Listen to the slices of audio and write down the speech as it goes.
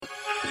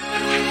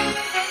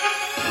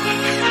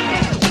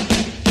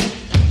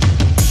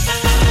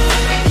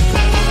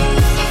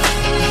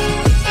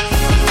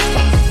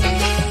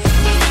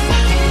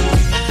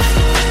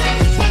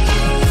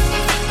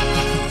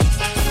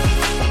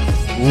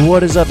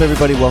What is up,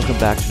 everybody? Welcome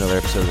back to another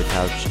episode of The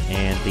Couch,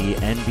 and the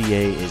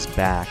NBA is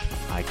back.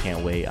 I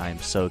can't wait. I am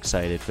so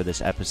excited for this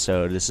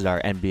episode. This is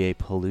our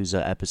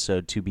NBAPALOOZA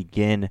episode to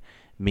begin.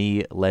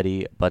 Me,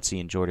 Letty, Butsy,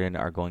 and Jordan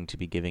are going to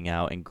be giving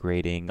out and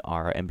grading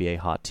our NBA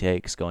hot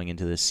takes going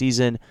into this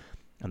season.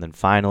 And then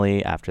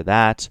finally, after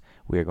that,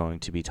 we are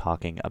going to be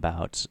talking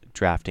about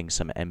drafting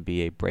some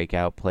NBA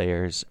breakout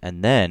players.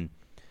 And then,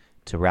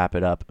 to wrap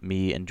it up,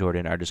 me and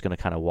Jordan are just going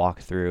to kind of walk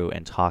through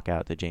and talk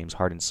out the James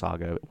Harden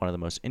saga, one of the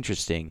most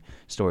interesting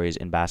stories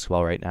in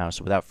basketball right now.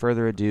 So without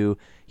further ado,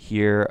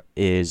 here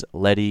is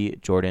Letty,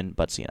 Jordan,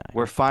 Butsy, and I.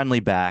 We're finally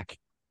back.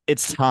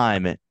 It's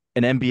time. An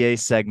NBA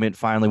segment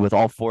finally with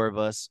all four of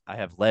us. I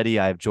have Letty,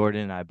 I have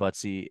Jordan, and I have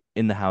Butsy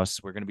in the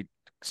house. We're going to be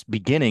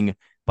beginning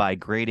by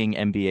grading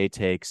NBA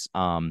takes.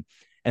 And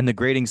the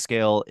grading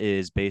scale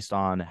is based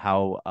on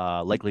how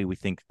likely we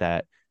think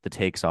that the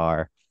takes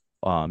are.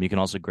 You can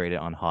also grade it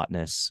on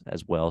hotness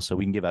as well. So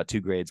we can give out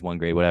 2 grades, 1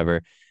 grade,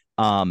 whatever.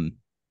 I'm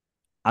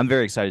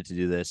very excited to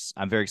do this.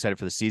 I'm very excited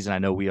for the season. I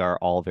know we are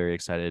all very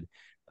excited.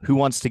 Who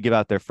wants to give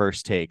out their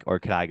first take, or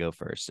could I go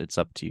first? It's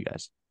up to you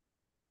guys.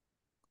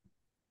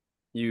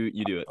 You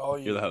do it.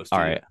 You're the host. All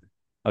right.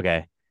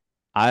 Okay.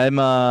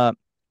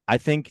 I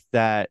think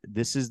that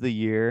this is the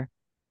year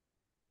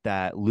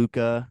that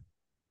Luka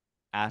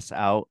asks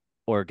out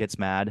or gets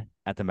mad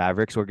at the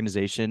Mavericks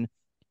organization.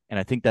 And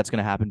I think that's going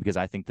to happen because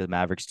I think the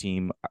Mavericks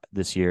team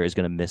this year is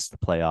going to miss the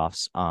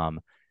playoffs.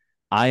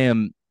 I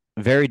am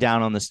very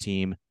down on this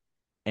team,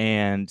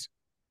 and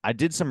I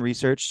did some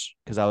research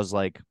because I was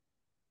like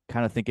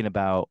kind of thinking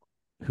about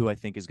who I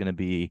think is going to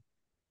be,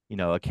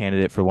 a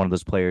candidate for one of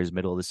those players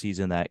middle of the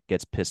season that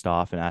gets pissed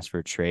off and asks for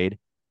a trade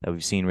that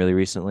we've seen really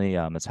recently.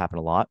 That's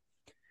happened a lot.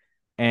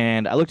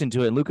 And I looked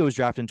into it, and Luka was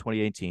drafted in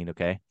 2018,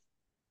 okay?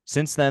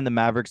 Since then, the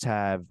Mavericks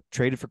have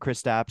traded for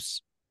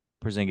Kristaps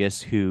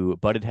Porzingis, who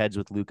butted heads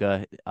with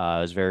Luka. It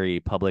was very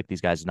public.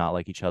 These guys did not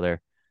like each other.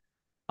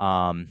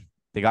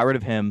 They got rid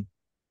of him.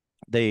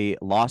 They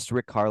lost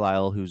Rick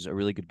Carlisle, who's a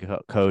really good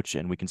coach,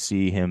 and we can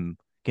see him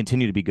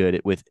continue to be good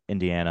with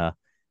Indiana.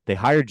 They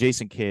hired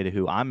Jason Kidd,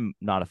 who I'm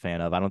not a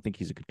fan of. I don't think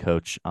he's a good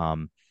coach.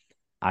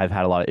 I've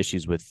had a lot of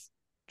issues with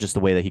just the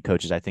way that he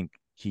coaches. I think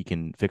he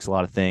can fix a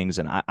lot of things,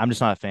 and I'm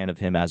just not a fan of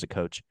him as a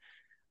coach.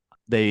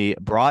 They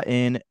brought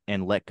in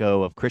and let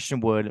go of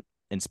Christian Wood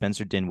and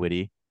Spencer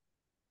Dinwiddie.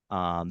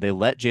 They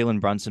let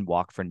Jalen Brunson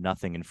walk for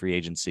nothing in free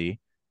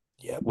agency.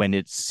 Yep. When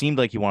it seemed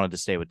like he wanted to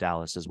stay with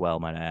Dallas as well,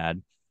 might I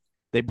add.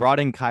 They brought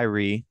in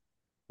Kyrie,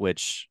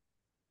 which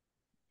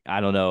I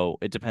don't know.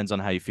 It depends on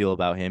how you feel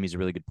about him. He's a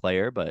really good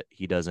player, but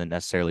he doesn't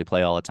necessarily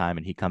play all the time,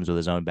 and he comes with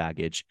his own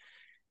baggage.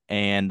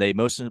 And they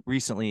most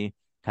recently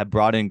have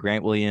brought in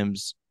Grant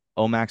Williams,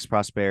 Omax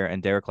Prosper,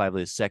 and Derek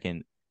Lively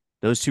II.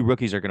 Those 2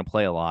 rookies are going to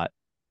play a lot.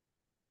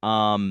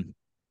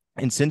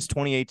 And since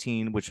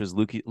 2018, which was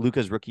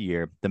Luka's rookie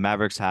year, the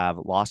Mavericks have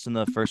lost in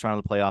the first round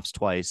of the playoffs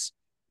twice,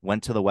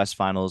 went to the West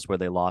Finals where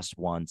they lost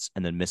once,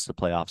 and then missed the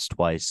playoffs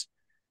twice.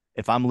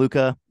 If I'm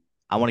Luka,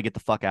 I want to get the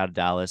fuck out of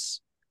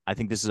Dallas. I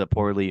think this is a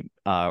poorly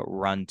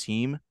run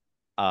team.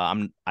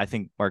 I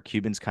think Mark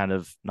Cuban's kind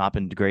of not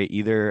been great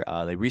either.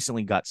 They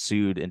recently got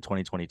sued in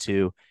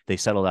 2022. They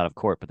settled out of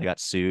court, but they got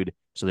sued.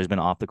 So there's been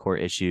off the court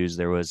issues.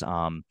 There was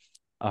a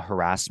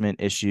harassment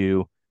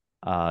issue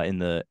in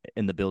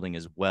the building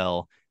as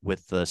well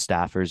with the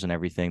staffers and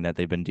everything that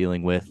they've been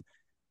dealing with.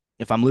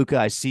 If I'm Luka,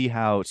 I see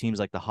how teams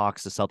like the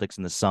Hawks, the Celtics,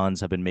 and the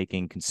Suns have been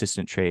making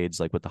consistent trades,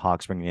 like with the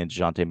Hawks bringing in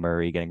DeJounte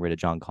Murray, getting rid of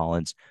John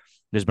Collins.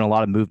 There's been a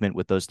lot of movement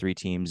with those 3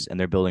 teams, and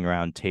they're building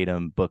around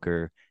Tatum,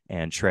 Booker,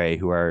 and Trey,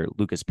 who are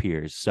Luka's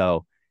peers.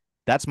 So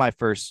that's my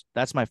first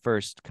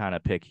kind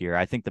of pick here.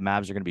 I think the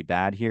Mavs are going to be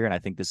bad here, and I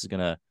think this is going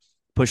to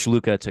push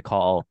Luka to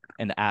call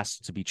and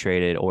ask to be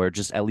traded, or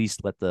just at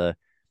least let the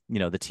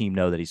team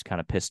know that he's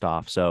kind of pissed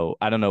off. So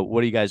I don't know.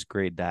 What do you guys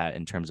grade that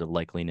in terms of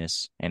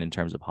likeliness and in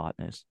terms of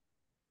hotness?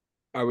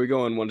 Are we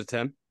going 1 to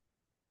 10?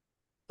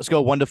 Let's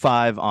go 1 to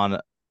 5 on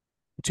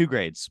 2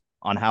 grades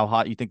on how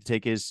hot you think the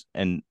take is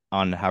and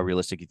on how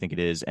realistic you think it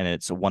is. And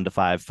it's a 1 to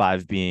 5,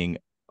 5 being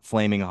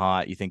flaming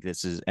hot. You think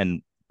this is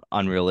and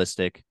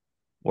unrealistic,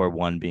 or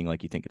 1 being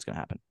like you think it's going to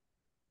happen.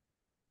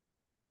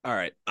 All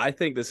right. I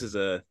think this is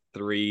a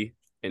 3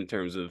 in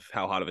terms of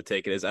how hot of a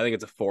take it is. I think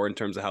it's a 4 in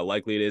terms of how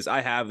likely it is.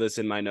 I have this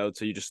in my notes,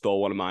 so you just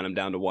stole one of mine. I'm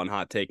down to 1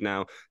 hot take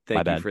now.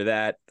 Thank you for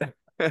that.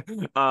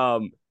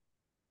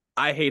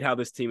 I hate how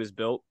this team is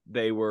built.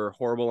 They were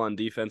horrible on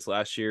defense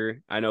last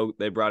year. I know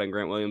they brought in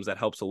Grant Williams. That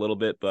helps a little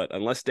bit, but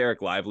unless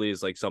Derek Lively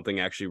is like something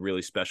actually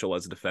really special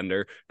as a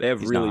defender, they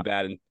have really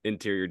bad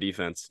interior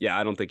defense. Yeah,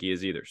 I don't think he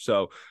is either.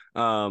 So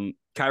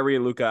Kyrie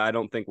and Luka, I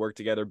don't think work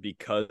together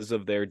because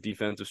of their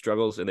defensive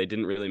struggles, and they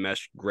didn't really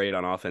mesh great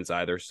on offense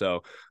either.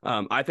 So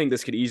I think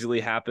this could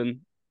easily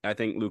happen. I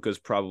think Luka's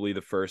probably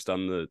the first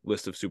on the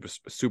list of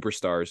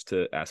superstars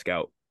to ask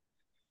out.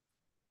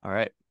 All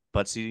right.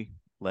 Butsy,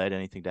 Led,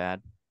 anything to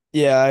add?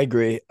 Yeah, I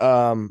agree.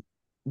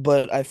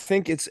 But I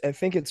think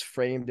it's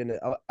framed in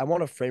I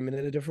want to frame it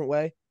in a different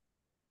way.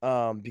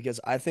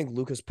 Because I think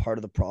Luka's part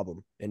of the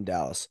problem in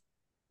Dallas.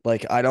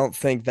 Like, I don't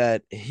think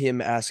that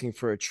him asking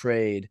for a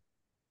trade,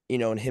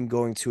 and him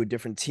going to a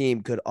different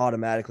team could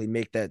automatically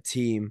make that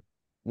team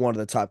one of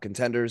the top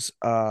contenders.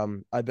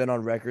 I've been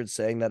on record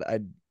saying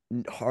that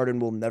Harden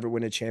will never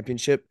win a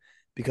championship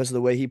because of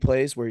the way he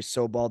plays, where he's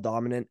so ball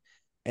dominant,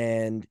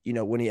 and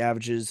when he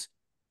averages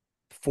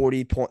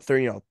 30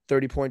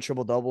 point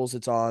triple doubles,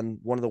 it's on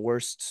one of the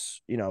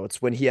worst.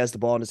 It's when he has the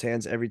ball in his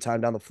hands every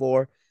time down the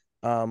floor.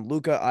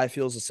 Luka, I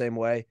feel is the same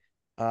way.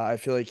 I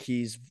feel like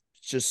he's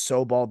just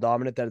so ball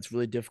dominant that it's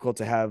really difficult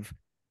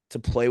to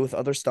play with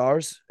other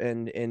stars.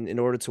 And in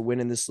order to win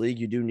in this league,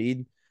 you do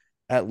need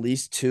at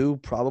least two,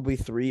 probably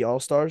three all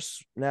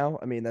stars now.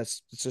 I mean,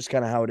 it's just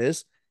kind of how it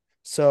is.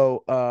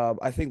 So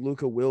I think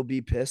Luka will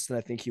be pissed, and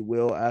I think he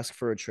will ask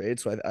for a trade.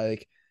 So I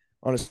like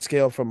on a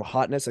scale from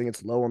hotness, I think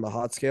it's low on the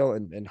hot scale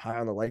and high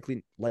on the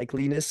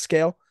likeliness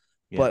scale.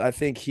 Yeah. But I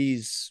think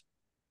he's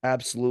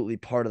absolutely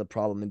part of the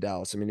problem in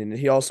Dallas. I mean, and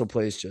he also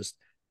plays just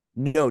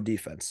no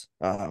defense.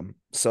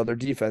 So their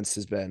defense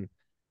has been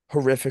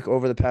horrific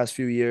over the past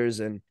few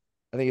years, and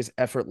I think his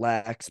effort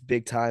lacks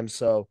big time.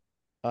 So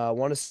I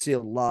want to see a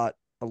lot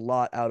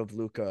out of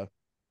Luka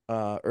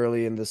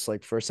early in this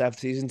like first half of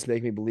the season to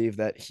make me believe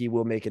that he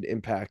will make an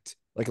impact,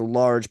 like a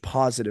large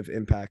positive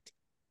impact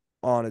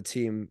on a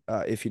team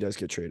if he does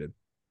get traded.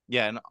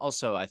 Yeah, and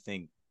also I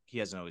think he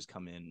hasn't always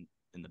come in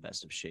the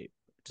best of shape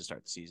to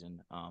start the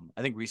season.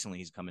 I think recently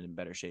he's come in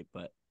better shape,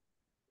 but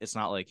it's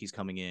not like he's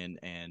coming in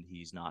and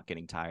he's not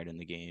getting tired in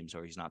the games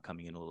or he's not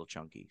coming in a little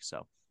chunky.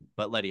 So,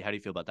 but Letty, how do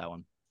you feel about that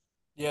one?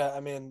 Yeah, I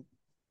mean,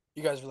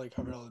 you guys really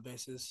covered all the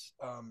bases.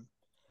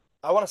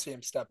 I want to see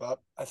him step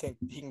up. I think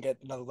he can get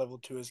another level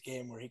to his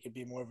game where he could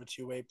be more of a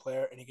two-way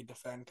player and he can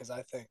defend, because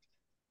I think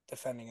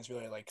defending is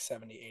really like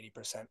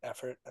 70-80%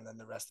 effort, and then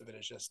the rest of it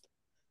is just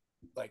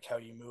like how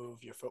you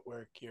move, your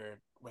footwork, your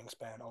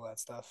wingspan, all that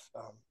stuff.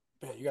 But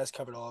yeah, you guys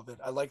covered all of it.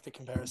 I like the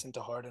comparison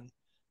to Harden.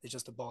 He's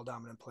just a ball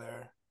dominant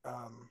player.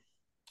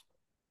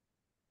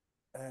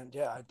 And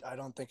yeah, I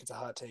don't think it's a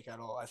hot take at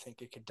all. I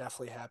think it could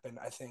definitely happen.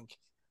 I think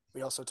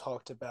we also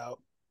talked about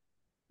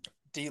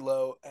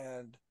D'Lo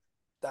and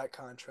that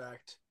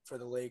contract for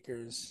the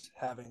Lakers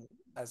having,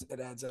 as it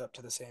adds up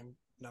to the same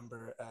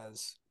number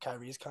as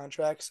Kyrie's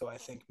contract. So I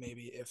think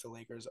maybe if the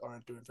Lakers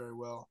aren't doing very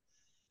well,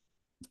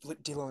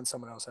 D'Lo and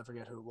someone else, I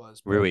forget who it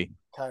was, but Rui.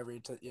 Kyrie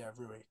to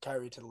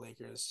the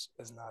Lakers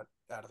is not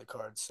out of the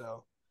cards.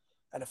 So,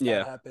 and if that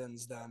Yeah.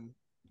 happens, then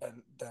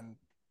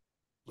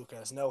Luka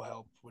has no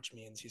help, which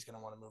means he's going to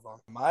want to move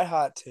on. My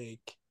hot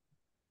take,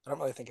 I don't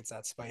really think it's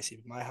that spicy,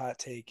 but my hot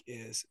take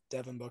is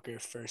Devin Booker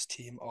first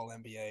team All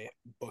NBA.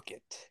 Book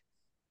it.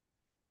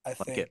 I Like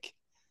it. think,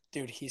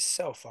 dude, he's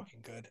so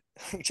fucking good.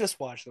 Just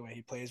watch the way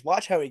he plays.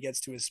 Watch how he gets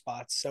to his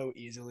spots so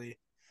easily.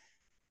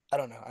 I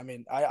don't know. I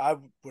mean, I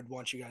would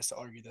want you guys to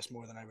argue this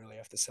more than I really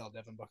have to sell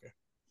Devin Booker.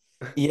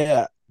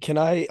 Yeah, can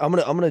I? I'm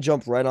gonna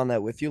jump right on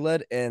that with you,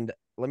 Led, and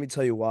let me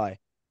tell you why.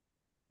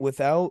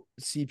 Without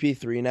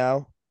CP3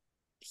 now,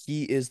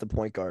 he is the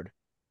point guard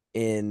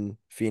in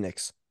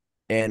Phoenix,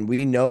 and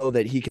we know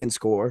that he can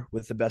score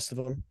with the best of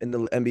them in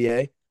the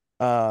NBA.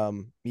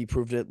 He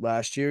proved it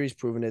last year. He's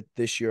proven it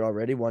this year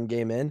already, one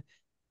game in,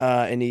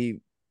 and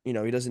he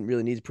doesn't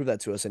really need to prove that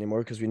to us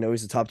anymore because we know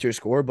he's a top tier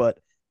scorer. But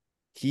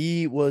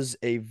he was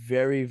a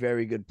very,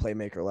 very good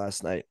playmaker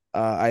last night.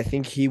 I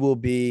think he will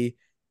be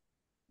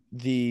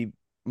the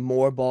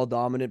more ball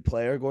dominant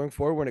player going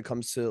forward when it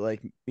comes to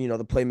like the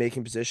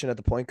playmaking position at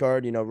the point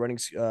guard.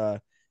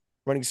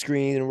 Running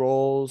screen and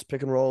rolls,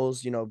 pick and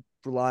rolls.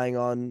 Relying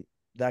on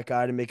that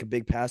guy to make a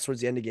big pass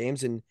towards the end of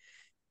games. And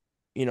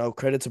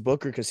credit to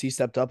Booker because he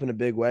stepped up in a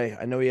big way.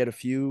 I know he had a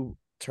few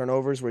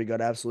turnovers where he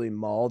got absolutely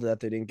mauled that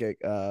they didn't get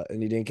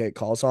and he didn't get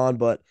calls on,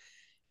 but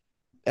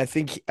I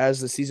think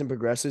as the season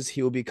progresses,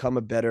 he will become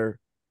a better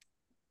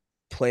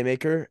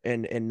playmaker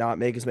and not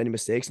make as many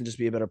mistakes and just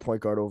be a better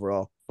point guard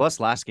overall. Plus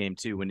last game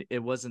too, when it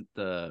wasn't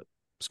the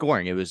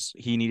scoring, it was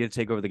he needed to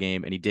take over the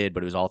game and he did,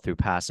 but it was all through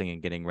passing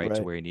and getting right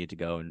to Right. where he needed to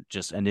go and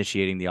just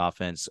initiating the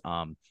offense.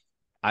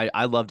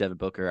 I love Devin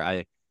Booker.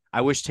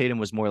 I wish Tatum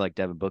was more like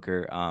Devin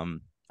Booker.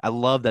 I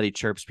love that he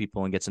chirps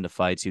people and gets into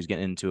fights. He was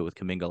getting into it with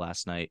Kuminga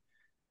last night.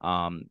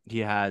 He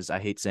has, I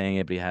hate saying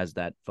it, but he has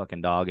that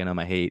fucking dog in him.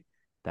 I hate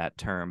that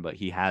term, but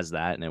he has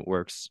that and it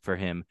works for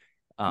him.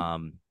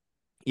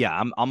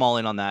 Yeah, I'm all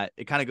in on that.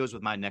 It kind of goes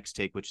with my next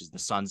take, which is the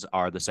Suns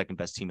are the second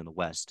best team in the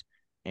West,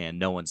 and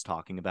no one's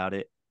talking about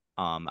it.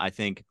 I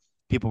think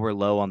people were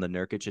low on the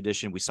Nurkic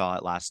edition. We saw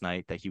it last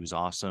night that he was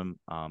awesome.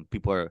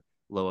 People are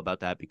low about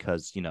that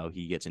because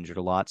he gets injured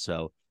a lot.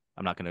 So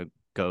I'm not going to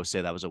go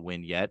say that was a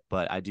win yet,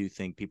 but I do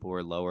think people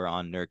were lower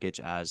on Nurkic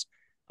as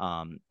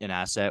an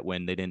asset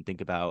when they didn't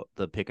think about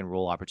the pick and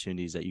roll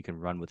opportunities that you can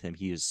run with him.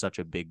 He is such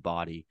a big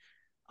body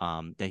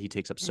that he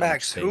takes up so much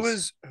Max, who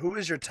space.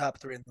 is your top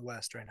three in the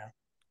West right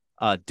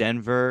now?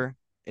 Denver.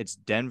 It's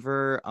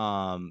Denver,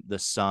 the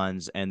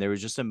Suns, and there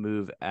was just a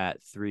move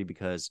at 3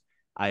 because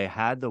I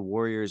had the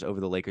Warriors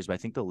over the Lakers, but I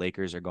think the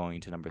Lakers are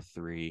going to number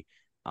 3.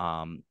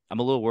 I'm a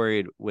little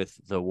worried with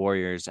the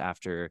Warriors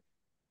after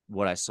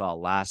what I saw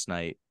last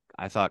night.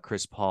 I thought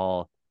Chris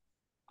Paul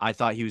I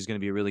thought he was going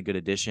to be a really good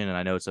addition, and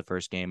I know it's the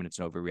first game and it's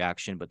an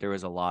overreaction, but there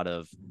was a lot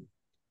of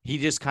he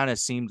just kind of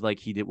seemed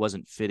like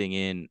wasn't fitting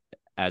in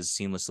as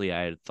seamlessly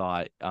I had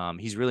thought.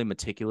 He's really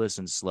meticulous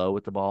and slow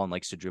with the ball and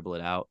likes to dribble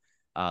it out.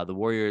 The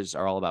Warriors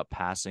are all about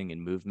passing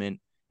and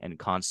movement and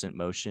constant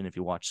motion. If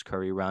you watch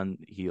Curry run,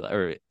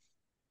 or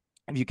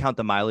if you count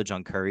the mileage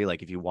on Curry,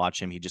 like if you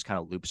watch him, he just kind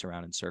of loops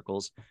around in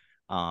circles.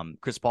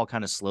 Chris Paul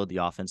kind of slowed the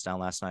offense down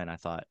last night, and I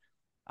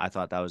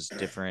thought that was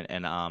different.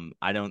 And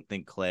I don't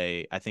think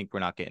Clay. I think we're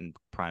not getting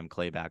prime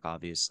Clay back,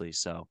 obviously.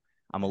 So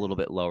I'm a little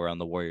bit lower on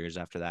the Warriors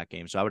after that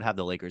game. So I would have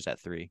the Lakers at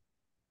 3.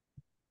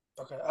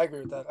 Okay, I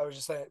agree with that. I was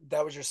just saying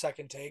that was your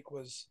second take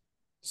was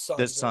The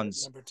Suns are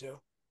Suns, number 2.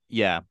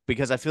 yeah,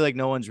 because I feel like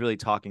no one's really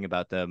talking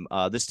about them.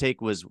 This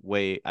take was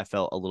I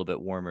felt a little bit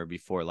warmer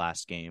before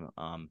last game.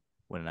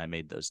 When I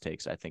made those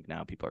takes, I think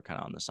now people are kind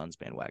of on the Suns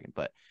bandwagon.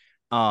 But,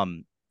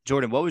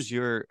 Jordan, what was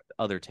your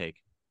other take?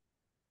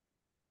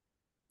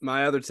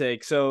 My other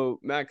take. So,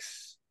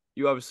 Max,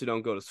 you obviously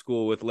don't go to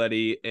school with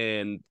Letty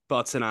and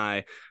Butts and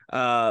I.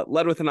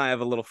 Ledwith and I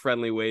have a little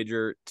friendly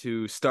wager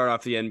to start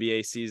off the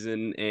NBA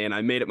season, and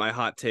I made it my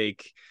hot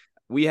take.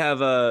 We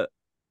have an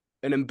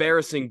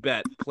embarrassing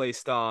bet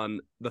placed on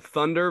the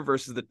Thunder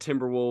versus the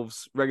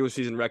Timberwolves regular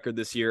season record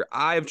this year.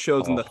 I've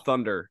chosen the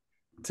Thunder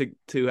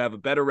to have a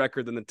better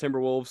record than the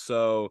Timberwolves.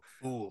 So,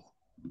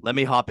 let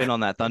me hop in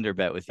on that Thunder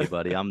bet with you,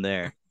 buddy. I'm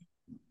there.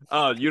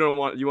 Oh, you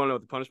want to know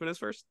what the punishment is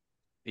first?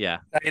 Yeah.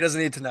 He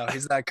doesn't need to know.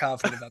 He's not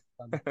confident about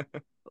the Thunder.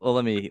 Well,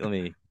 let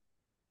me.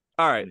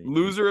 All right.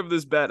 Loser of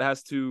this bet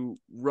has to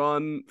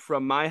run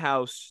from my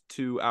house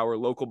to our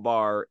local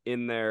bar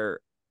in their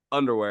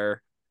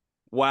underwear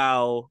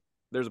while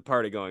there's a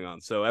party going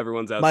on. So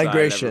everyone's outside.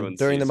 Migration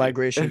during the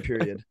migration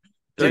period.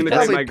 During the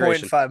probably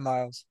migration. 0.5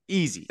 miles.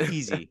 Easy.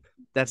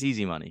 That's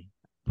easy money.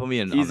 Put me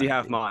in. Easy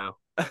half mile.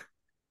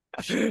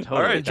 Totally.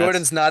 All right.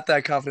 Jordan's not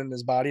that confident in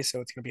his body,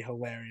 so it's gonna be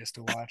hilarious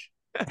to watch.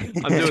 I'm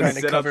doing trying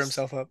to cover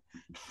himself up.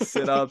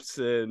 Sit-ups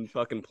and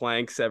fucking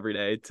planks every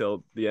day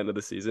till the end of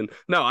the season.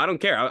 No, I don't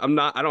care.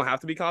 I don't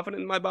have to be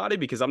confident in my body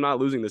because I'm not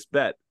losing this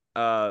bet.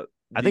 I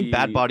think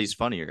bad body's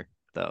funnier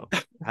though.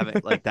 I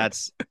think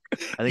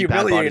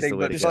bad body's the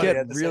way to just go.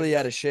 get really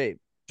out of shape.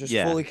 Just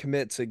fully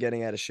commit to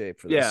getting out of shape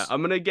for this. Yeah,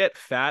 I'm gonna get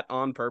fat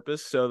on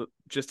purpose, so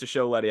just to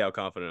show Letty how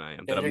confident I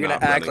am. And you're gonna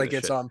act like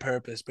it's on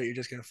purpose, but you're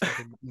just gonna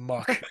fucking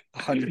muck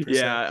 100%.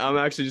 Yeah, I'm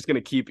actually just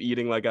gonna keep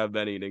eating like I've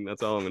been eating.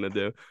 That's all I'm gonna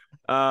do.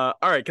 All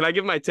right, can I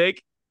give my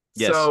take?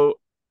 Yes. So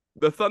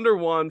the Thunder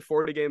won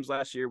 40 games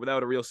last year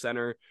without a real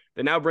center.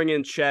 They now bring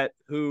in Chet,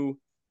 who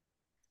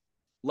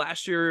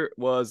last year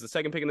was the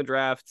second pick in the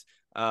draft,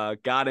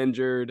 got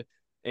injured,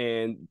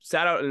 and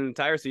sat out an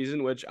entire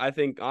season, which I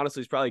think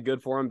honestly is probably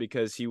good for him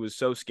because he was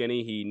so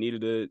skinny. He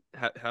needed to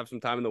have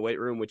some time in the weight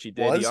room, which he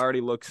did.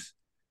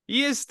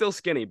 He is still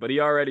skinny, but he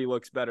already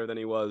looks better than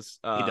he was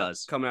he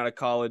does coming out of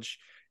college.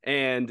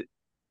 And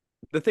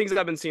the things that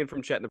I've been seeing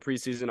from Chet in the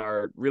preseason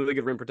are really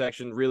good rim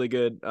protection, really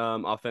good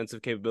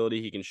offensive capability.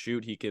 He can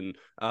shoot, he can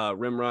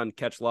rim run,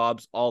 catch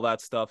lobs, all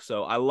that stuff.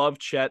 So I love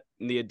Chet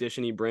and the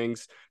addition he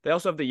brings. They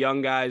also have the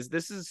young guys.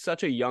 This is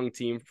such a young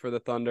team for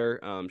the Thunder.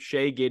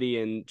 Shea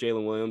Giddey and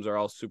Jalen Williams are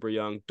all super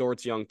young.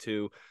 Dort's young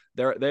too.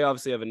 They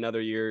obviously have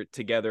another year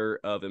together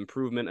of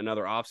improvement,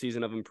 another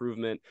offseason of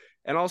improvement.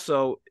 And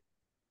also,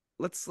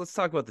 let's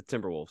talk about the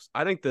Timberwolves.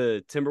 I think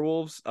the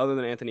Timberwolves, other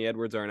than Anthony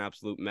Edwards, are an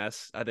absolute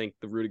mess. I think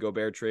the Rudy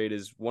Gobert trade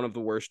is one of the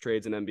worst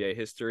trades in NBA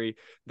history.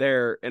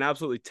 They're an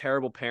absolutely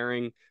terrible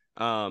pairing.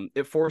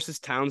 It forces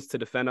Towns to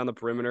defend on the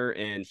perimeter,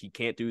 and he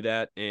can't do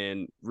that.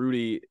 And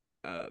Rudy,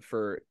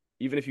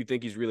 even if you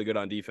think he's really good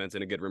on defense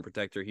and a good rim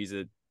protector,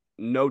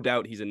 no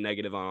doubt he's a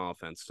negative on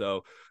offense.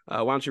 So why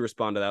don't you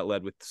respond to that,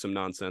 Led, with some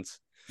nonsense?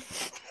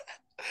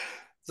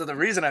 So the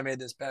reason I made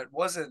this bet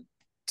wasn't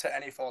to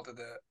any fault of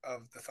the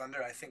Thunder.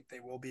 I think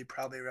they will be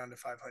probably around a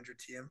 500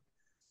 team.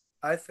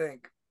 I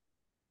think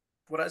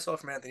what I saw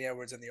from Anthony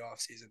Edwards in the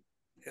offseason,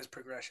 his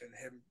progression,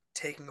 him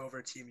taking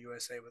over Team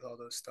USA with all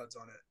those studs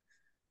on it,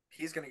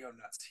 he's going to go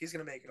nuts. He's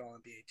going to make it all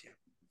NBA team.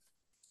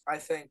 I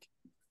think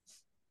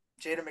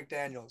Jaden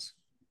McDaniels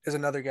is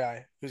another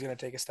guy who's going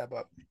to take a step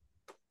up.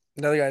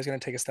 I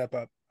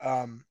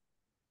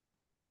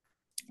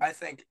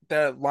think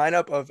the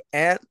lineup of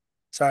Ant,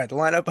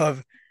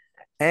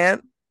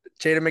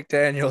 Jaden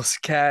McDaniels,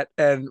 Cat,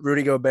 and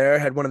Rudy Gobert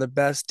had one of the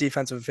best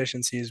defensive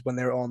efficiencies when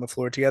they were all on the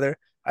floor together.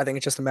 I think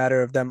it's just a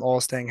matter of them all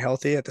staying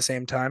healthy at the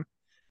same time.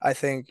 I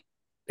think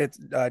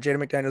Jaden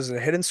McDaniels is a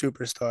hidden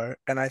superstar,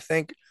 and I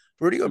think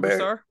Rudy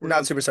Gobert,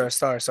 not superstar,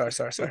 star.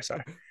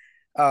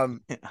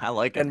 I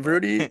like him. And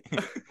Rudy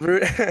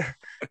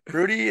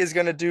is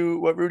going to do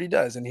what Rudy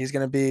does, and he's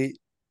going to be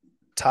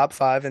top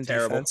 5 in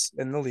defense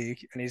in the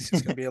league, and he's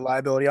just going to be a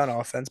liability on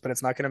offense, but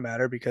it's not going to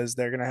matter because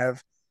they're going to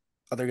have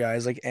other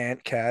guys like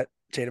Ant, Cat,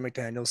 Jaden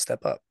McDaniels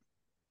step up.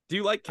 Do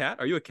you like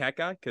Cat? Are you a Cat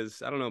guy?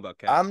 Because I don't know about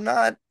Cat. I'm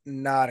not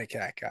a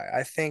Cat guy.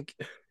 I think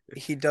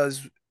he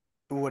does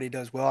what he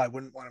does well. I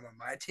wouldn't want him on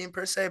my team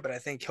per se, but I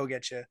think he'll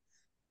get you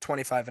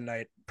 25 a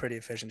night, pretty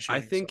efficient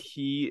shooting. I think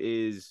he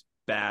is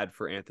bad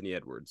for Anthony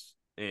Edwards.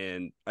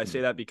 And I say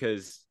that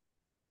because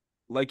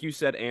like you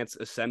said, Ant's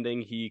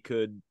ascending. He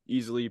could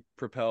easily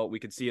propel. We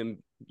could see him,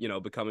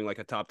 becoming like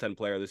a top 10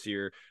 player this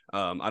year.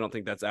 I don't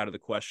think that's out of the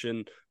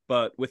question.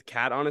 But with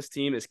Cat on his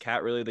team, is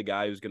Cat really the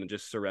guy who's going to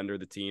just surrender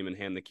the team and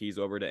hand the keys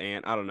over to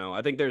Ant? I don't know.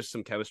 I think there's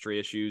some chemistry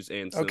issues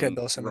and Okay, some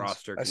Bill Simmons.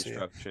 roster I see you.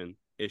 construction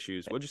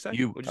issues. What'd you say?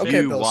 You What'd you say?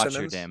 Okay, you Bill watch your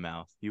Simmons. damn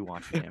mouth. You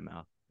watch your damn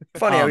mouth.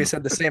 Funny how he Um,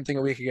 said the same thing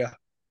a week ago.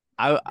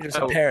 I You're just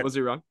a Oh, parrot. was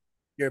he wrong?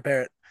 You're a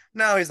parrot.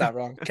 No, he's not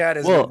wrong. Cat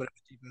is Well-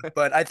 good,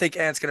 but I think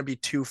Ant's gonna be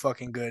too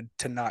fucking good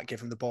to not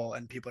give him the ball,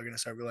 and people are gonna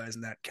start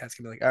realizing that Cat's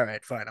gonna be like, all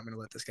right, fine, I'm gonna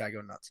let this guy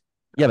go nuts.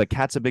 Yeah, but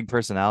Cat's a big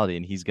personality,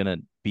 and he's gonna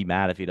be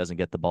mad if he doesn't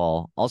get the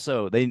ball.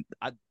 Also,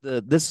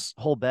 this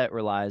whole bet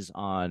relies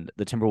on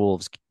the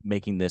Timberwolves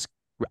making this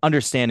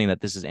understanding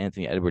that this is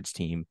Anthony Edwards'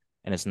 team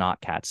and it's not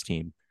Cat's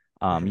team.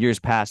 Years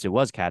past, it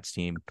was Cat's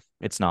team.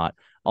 It's not.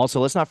 Also,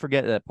 let's not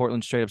forget that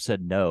Portland straight up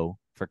said no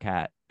for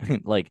Cat.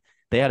 Like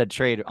they had a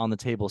trade on the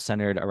table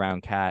centered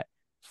around Cat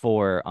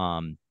for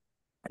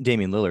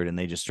Damian Lillard, and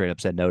they just straight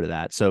up said no to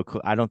that. So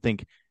I don't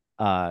think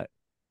Karl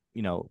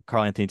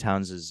Anthony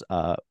Towns'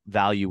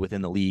 value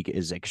within the league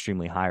is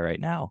extremely high right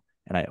now.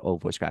 And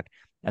voice crack.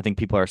 I think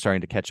people are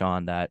starting to catch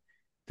on that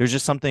there's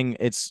just something.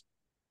 It's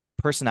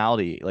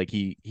personality. Like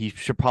he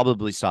should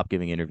probably stop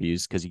giving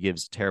interviews because he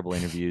gives terrible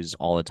interviews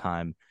all the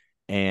time,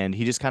 and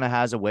he just kind of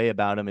has a way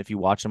about him. If you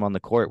watch him on the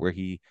court, where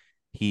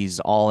he's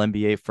all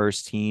NBA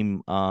first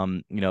team,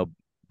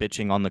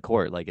 bitching on the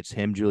court. Like it's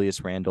him, Julius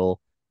Randle,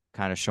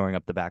 kind of showing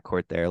up the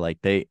backcourt there. Like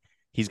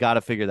he's got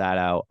to figure that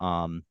out.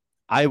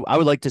 I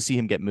would like to see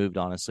him get moved.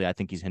 Honestly, I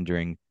think he's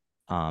hindering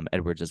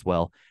Edwards as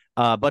well.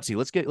 Butsy,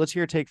 let's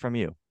hear a take from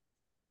you.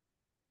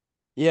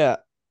 Yeah,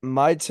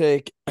 my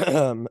take.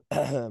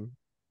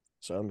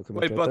 Sorry, I'm looking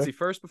Wait, right Butsy, there.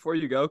 first, before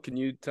you go, can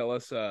you tell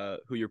us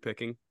who you're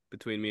picking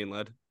between me and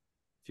Led,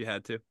 if you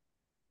had to?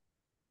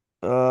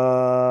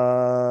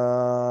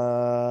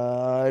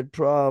 I'd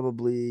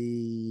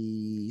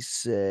probably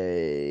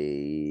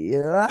say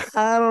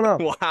I don't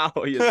know. Wow,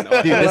 he has no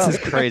Dude, idea. this is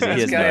crazy. He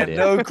This has no guy had idea.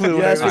 no clue You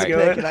where asked he me was to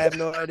Alright. pick, going. and I have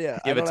no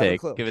idea. Give I a don't have a take.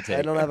 clue. Give a I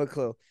take. don't have a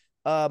clue.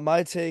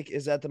 My take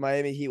is that the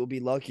Miami Heat will be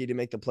lucky to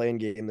make the play-in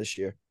game this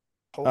year.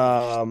 Holy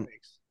Um,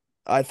 smokes.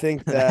 I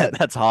think that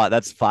That's hot.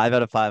 That's 5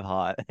 out of 5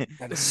 hot.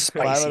 That is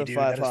 5 spicy, out of dude.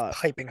 5 That is hot.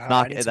 piping hot.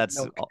 Not I need some that's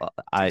milk.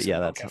 I Take some yeah,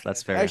 milk that's after that's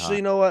this. very actually,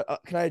 you hot. know what?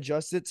 Can I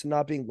adjust it to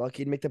not being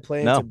lucky to make the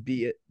play-in No. to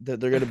be it that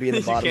they're going to be in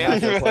the You bottom can't.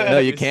 half of the No,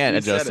 play-in? you can't You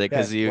adjust said it it.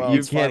 because Okay, you well, you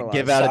it's can't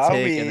give finalized. out a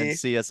take and then Sorry.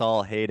 see us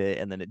all hate it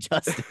and then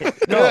adjust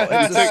it. No,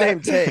 it's the took- same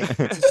take.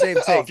 It's the same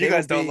Oh, take. if you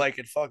guys don't like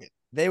it, fuck it.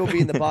 They will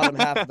be in the bottom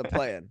half of the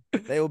play-in.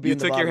 They will be You in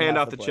the took your bottom hand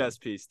half off of the play-in. chess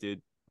piece, dude.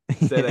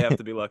 Say they have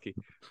to be lucky.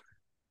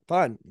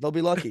 Fine, they'll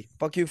be lucky.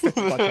 Fuck you,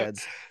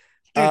 fuckheads.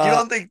 Dude,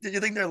 Uh, do you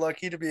think they're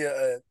lucky to be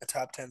a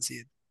top 10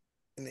 seed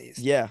in the East?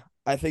 Yeah,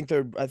 I think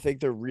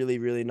they're really,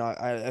 really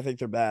not. I think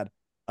they're bad.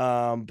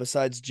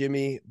 Besides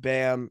Jimmy,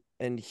 Bam,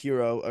 and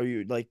Hero,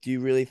 do you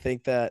really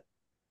think that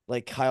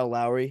like Kyle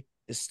Lowry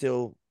is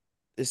still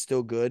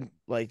good?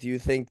 Like, do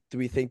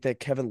we think that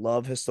Kevin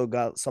Love has still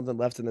got something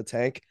left in the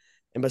tank?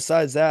 And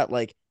besides that,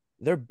 like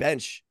their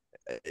bench,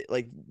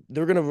 like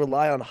they're gonna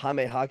rely on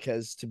Jaime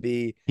Jaquez to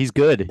be He's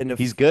good. in a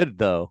He's good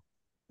though.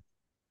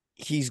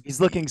 he's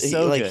looking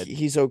so like good.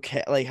 he's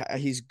okay. Like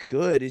he's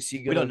good. Is he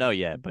We gonna don't know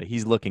yet, but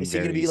he's looking Is he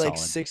going to very be like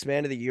solid. 6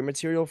 man of the year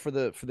material for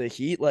the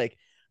Heat? Like,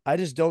 I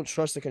just don't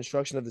trust the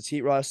construction of the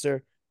Heat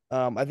roster.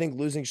 I think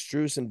losing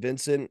Strus and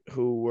Vincent,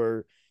 who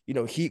were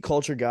Heat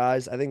culture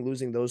guys, I think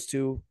losing those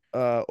two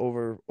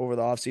over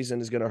the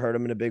offseason is going to hurt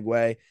them in a big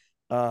way.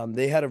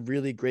 They had a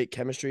really great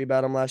chemistry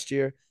about them last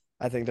year.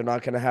 I think they're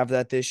not going to have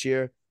that this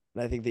year.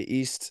 And I think the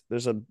East,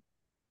 there's a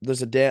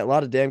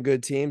lot of damn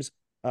good teams.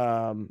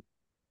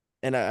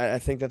 And I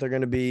think that they're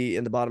going to be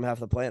in the bottom half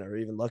of the plan or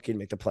even lucky to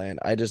make the plan.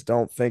 I just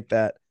don't think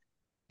that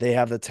they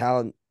have the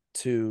talent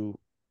to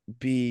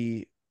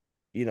be,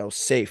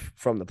 safe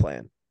from the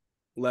plan.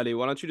 Letty,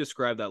 why don't you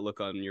describe that look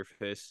on your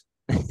face?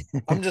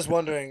 I'm just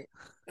wondering,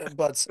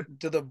 but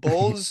do the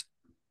Bulls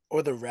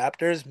or the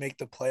Raptors make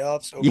the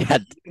playoffs over Yeah. the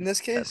Heat in this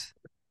case?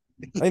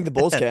 I think the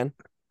Bulls can.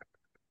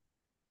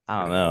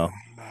 I don't know.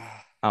 I don't know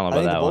I about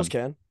think the that Bulls one.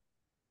 can.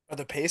 Are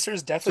the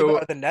Pacers definitely?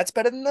 Are the Nets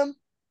better than them?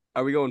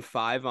 Are we going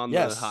 5 on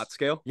Yes. the hot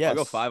scale? Yes. I'll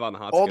go 5 on the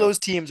hot All scale. those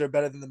teams are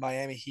better than the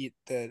Miami Heat,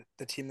 the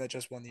team that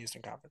just won the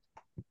Eastern Conference.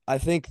 I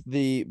think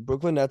the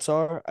Brooklyn Nets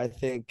are. I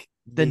think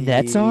The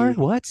Nets are?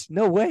 What?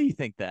 No way you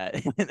think that.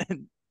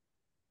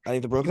 I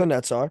think the Brooklyn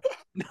Nets are.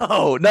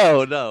 No.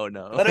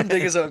 Let him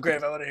dig his own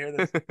grave. I want to hear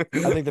this.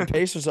 I think the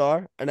Pacers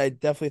are, and I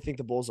definitely think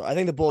the Bulls are. I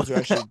think the Bulls are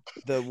actually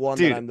the one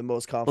Dude, that I'm the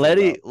most confident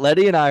about.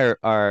 Letty and I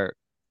are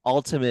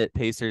ultimate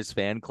Pacers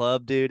fan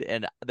club, dude,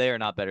 and they are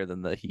not better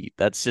than the Heat.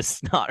 That's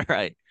just not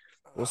right.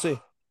 We'll see.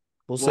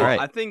 We'll see. Well, Right.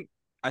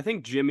 I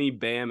think Jimmy,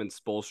 Bam, and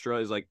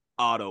Spoelstra is like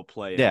auto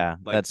play. Yeah,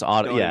 like, that's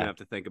auto. Don't Yeah. even have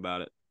to think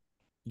about it.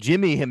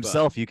 Jimmy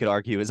himself, you could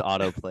argue, is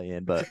autoplay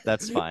in, but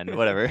that's fine.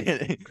 Whatever.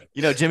 Jimmy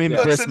Yeah.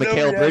 versus No Mikal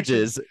reaction.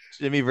 Bridges.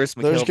 Jimmy versus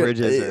Mikal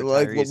Bridges or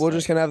Tyrese. we're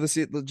just gonna have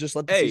just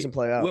let the Hey, season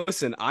play out.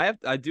 listen,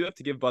 I do have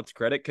to give Butts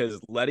credit because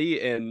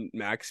Letty and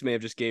Max may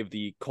have just gave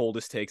the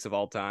coldest takes of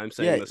all time,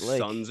 saying Yeah, the like-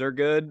 Suns are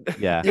good.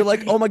 Yeah. You're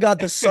like, oh my god,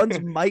 the Suns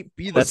might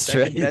be the That's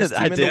true. second best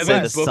I team in did the say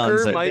the West. Suns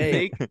Booker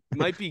are-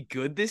 might be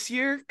good this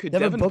year. Could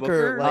Devin Devin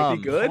Booker, Booker like,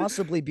 be good?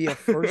 possibly be a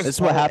first. This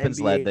is what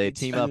happens, Led. They NBA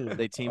team up. team.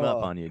 They team up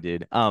Oh. on you,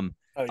 dude. Oh, All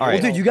Well,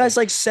 right. dude, you guys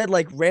like said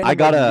like random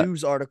gotta-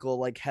 news article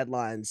like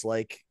headlines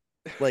like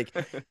You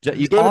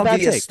gave a bad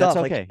obvious take. stuff.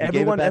 That's okay. Like You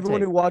gave a bad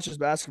everyone take. who watches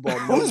basketball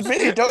Who's knows.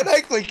 me? Don't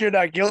act like you're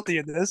not guilty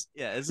in this.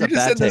 Yeah, this is You a just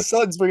bad said the take.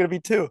 Suns were gonna be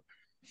 2.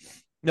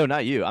 No,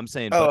 not you. I'm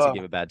saying Oh, Butsy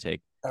gave a bad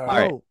take. All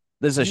right. No,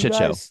 This is a you shit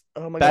show. guys-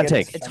 Oh my Bad god,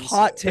 take. It's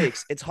hot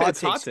takes. It's hot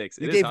It's takes. hot takes.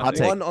 You It is gave hot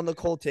takes. 1 on the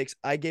cold takes.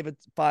 I gave it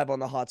 5 on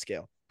the hot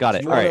scale. Got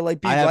it. You All want to right.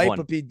 like be I have right one.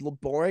 but be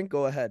boring?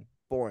 Go ahead.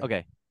 Boring.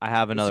 Okay. I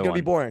have It's another gonna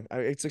be one.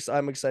 boring.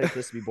 I'm excited for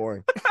this to be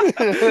boring.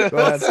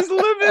 Butts is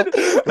livid.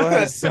 Go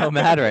ahead. I'm so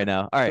mad right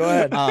now. All right. Go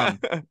ahead. I'm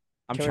Can't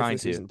wait for trying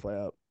the to. season play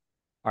out.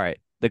 All right.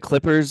 The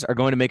Clippers are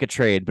going to make a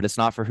trade, but it's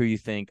not for who you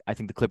think. I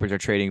think the Clippers are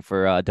trading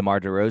for DeMar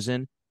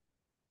DeRozan.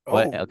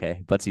 What? Oh.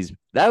 Okay. Butsy's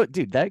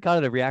that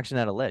got a reaction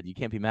out of Led. You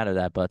can't be mad at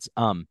that, Butts.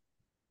 All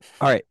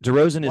right.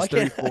 DeRozan Why is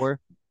can't- 34.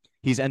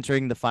 He's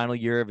entering the final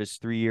year of his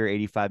 3-year,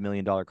 $85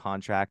 million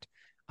contract.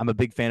 I'm a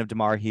big fan of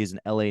DeMar. He is an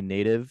LA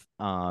native.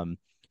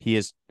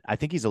 I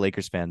think he's a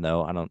Lakers fan,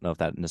 though. I don't know if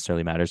that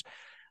necessarily matters.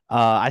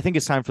 I think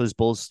it's time for this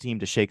Bulls team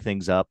to shake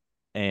things up,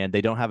 and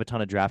they don't have a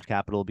ton of draft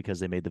capital because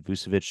they made the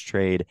Vucevic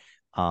trade,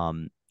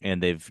 and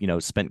they've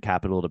spent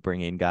capital to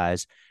bring in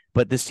guys.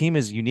 But this team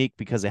is unique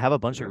because they have a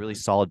bunch of really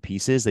solid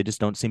pieces. They just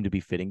don't seem to be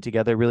fitting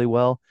together really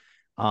well.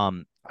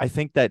 I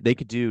think that they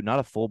could do not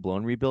a full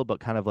blown rebuild, but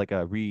kind of like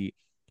a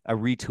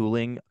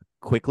retooling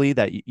quickly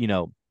that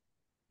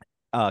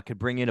could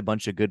bring in a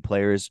bunch of good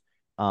players.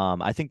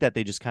 I think that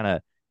they just kind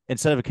of,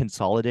 instead of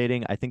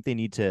consolidating, I think they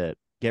need to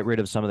get rid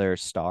of some of their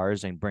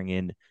stars and bring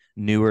in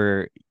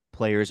newer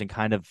players and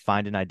kind of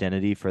find an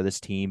identity for this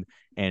team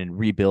and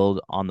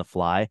rebuild on the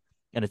fly.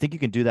 And I think you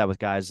can do that with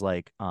guys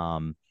like,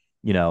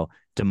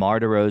 DeMar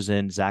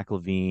DeRozan, Zach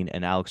LaVine,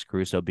 and Alex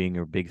Caruso being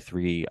your big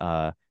 3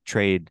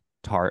 trade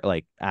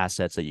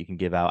assets that you can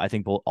give out. I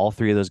think all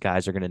 3 of those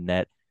guys are going to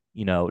net,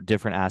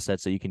 different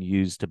assets that you can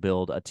use to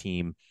build a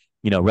team,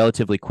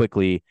 relatively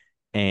quickly,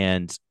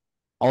 and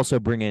also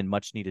bring in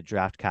much needed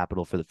draft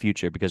capital for the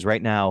future, because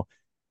right now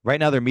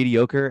they're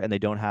mediocre and they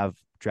don't have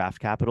draft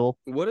capital.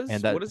 What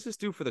does this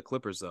do for the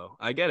Clippers though?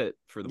 I get it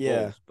for the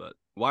Bulls, but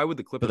why would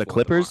the Clippers? For the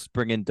want Clippers,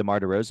 bring in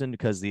DeMar DeRozan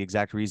because the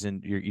exact reason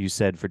you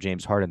said for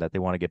James Harden, that they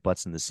want to get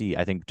butts in the seat.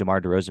 I think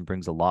DeMar DeRozan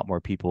brings a lot more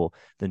people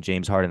than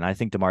James Harden. I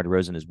think DeMar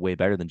DeRozan is way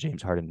better than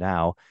James Harden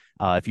now.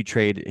 If you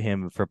trade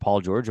him for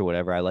Paul George or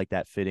whatever, I like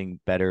that fitting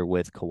better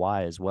with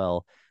Kawhi as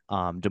well.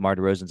 DeMar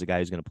DeRozan's a guy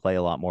who's going to play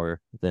a lot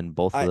more than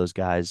both of those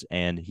guys,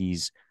 and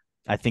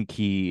I think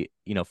he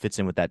fits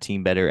in with that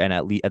team better, and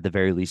at the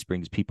very least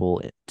brings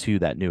people to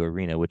that new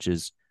arena, which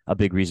is a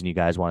big reason you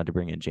guys wanted to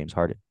bring in James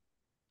Harden.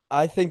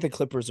 I think the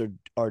Clippers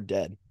are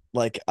dead.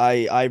 Like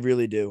I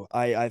really do.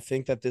 I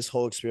think that this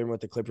whole experiment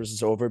with the Clippers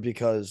is over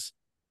because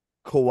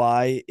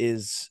Kawhi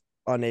is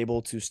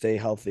unable to stay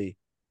healthy.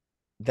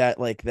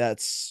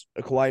 That's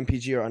Kawhi and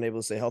PG are unable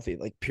to stay healthy.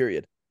 Like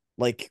period.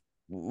 Like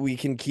we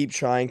can keep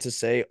trying to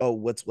say, oh,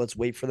 let's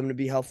wait for them to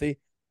be healthy,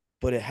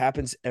 but it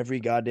happens every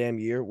goddamn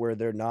year where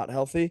they're not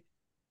healthy.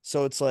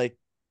 So it's like,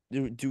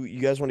 do you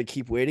guys want to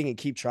keep waiting and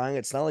keep trying?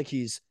 It's not like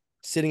he's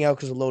sitting out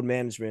because of load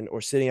management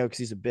or sitting out because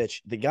he's a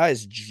bitch. The guy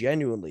is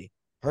genuinely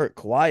hurt.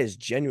 Kawhi is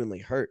genuinely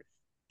hurt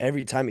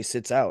every time he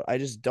sits out. I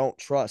just don't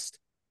trust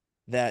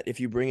that if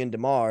you bring in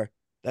DeMar,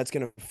 that's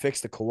going to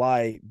fix the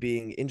Kawhi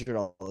being injured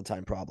all the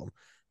time problem.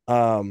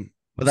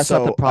 But that's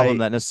not the problem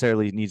that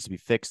necessarily needs to be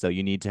fixed, though.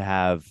 You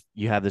have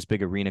this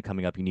big arena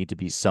coming up. You need to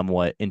be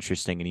somewhat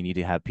interesting, and you need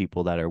to have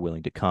people that are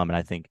willing to come. And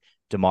I think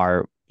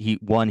DeMar, he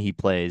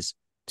plays.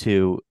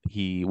 2,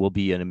 he will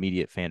be an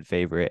immediate fan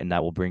favorite, and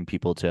that will bring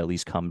people to at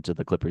least come to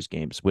the Clippers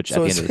games. Which at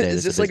the end of the day,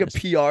 is this like a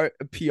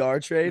PR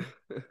trade?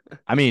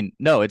 I mean,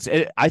 no,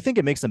 I think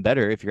it makes them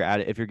better if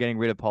you're getting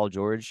rid of Paul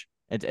George.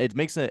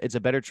 It's a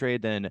better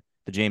trade than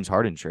the James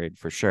Harden trade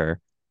for sure.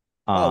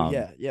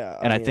 Yeah.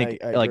 And I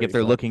think I like agree if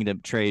they're with looking to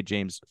trade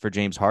James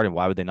Harden,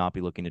 why would they not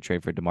be looking to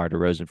trade for DeMar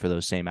DeRozan for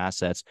those same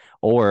assets?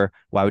 Or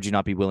why would you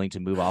not be willing to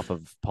move off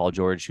of Paul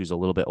George, who's a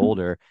little bit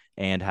older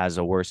and has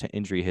a worse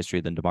injury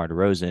history than DeMar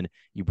DeRozan?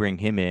 You bring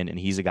him in, and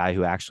he's a guy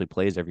who actually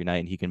plays every night,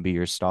 and he can be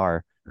your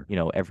star,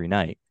 every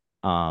night.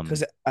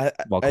 Because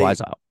While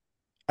Kawhi's out.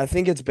 I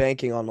think it's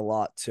banking on a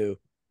lot too.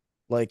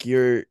 Like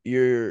you're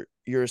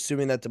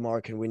assuming that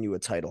DeMar can win you a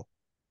title.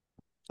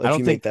 I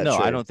don't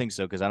think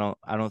so, because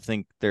I don't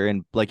think they're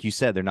in, like you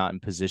said, they're not in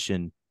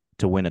position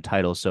to win a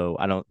title. So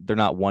they're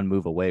not one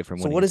move away from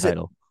winning a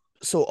title.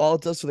 So all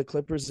it does for the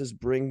Clippers is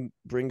brings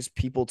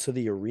people to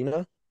the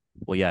arena.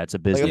 Well, yeah, it's a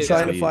Like business.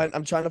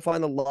 I'm trying to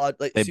find the lot.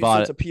 Like, They so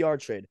bought it's it. a PR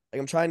trade. Like,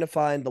 I'm trying to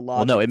find the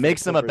Well, no, logic it for the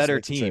makes them a Clippers to better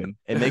make the trade. team.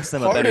 It makes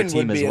them a better Harden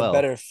team would as be a well.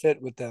 better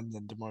fit with them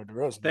than DeMar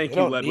DeRozan. Thank They you,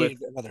 don't Ledwith.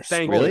 need another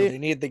Thank scorer. you. They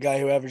need the guy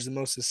who averaged the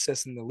most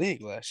assists in the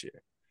league last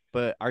year.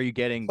 But are you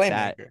getting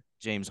that Playmaker.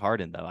 James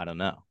Harden though? I don't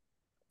know.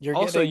 You're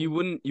Also, getting you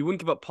wouldn't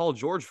give up Paul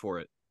George for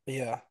it.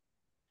 yeah.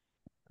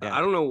 Yeah. I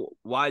don't know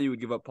why you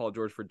would give up Paul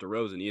George for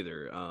DeRozan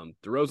either.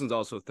 DeRozan's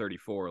also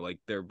 34. Like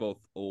they're both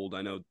old.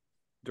 I know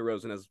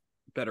DeRozan has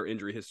better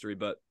injury history,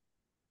 but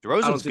I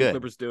don't DeRozan's see the good.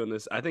 Clippers doing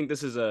this. I think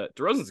this is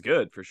DeRozan's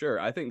good for sure.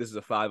 I think this is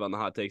a 5 on the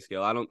hot take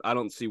scale. I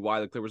don't see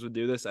why the Clippers would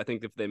do this. I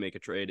think if they make a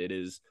trade, it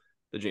is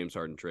the James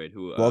Harden trade.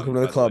 Who Welcome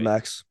to the by club, way,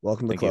 Max.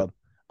 Welcome to the Thank you. club.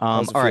 All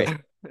How's it feel? right.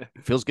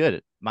 Feels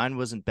good. Mine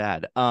wasn't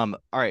bad. All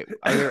right.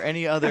 Are there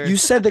any other? You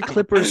said the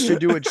Clippers should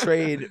do a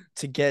trade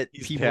to get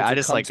people Yeah, to I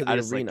just come like to the I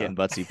just like arena. getting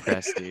Butsy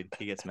pressed, dude.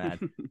 He gets mad.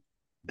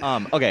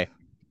 Okay.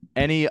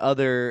 Any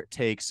other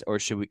takes, or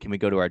can we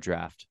go to our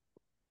draft?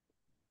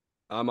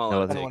 I'm all No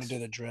out. other I don't want to takes.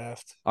 do the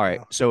draft. All right.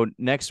 No. So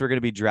next we're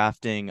gonna be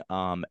drafting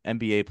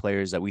NBA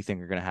players that we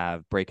think are gonna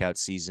have breakout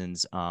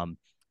seasons.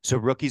 So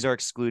rookies are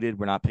excluded.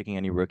 We're not picking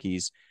any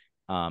rookies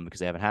because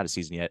they haven't had a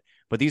season yet.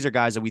 But these are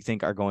guys that we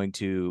think are going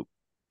to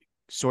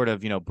sort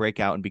of, break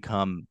out and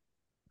become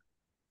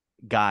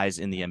guys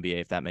in the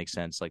NBA, if that makes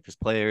sense. Like there's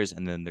players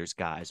and then there's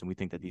guys, and we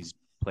think that these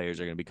players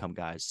are going to become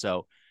guys.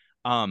 So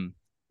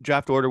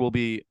draft order will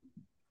be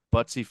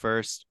Butsy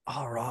first,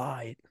 All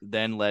right.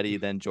 then Letty,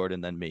 then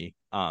Jordan, then me.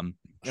 And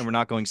we're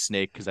not going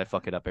snake because I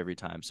fuck it up every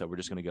time. So we're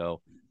just going to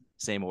go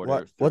same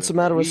order. What's the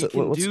matter with We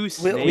can do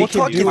snake. We'll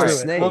talk you dude. through Alright, a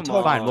snake. Come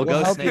Fine, we'll on.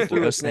 go help snake. you We'll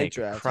through go a snake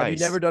snake. draft. Have you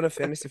Christ. never done a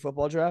fantasy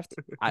football draft?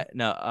 I don't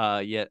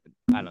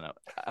know.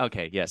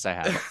 Okay, yes, I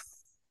have.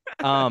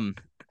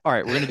 All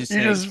right, we're gonna do You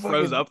snake. just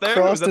Froze fucking up there?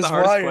 Was crossed that the his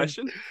hardest wire.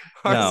 question?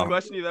 Hardest No.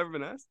 question you've ever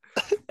been asked?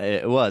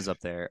 It was up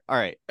there. All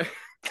right.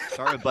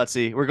 Start with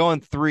Butsy. We're going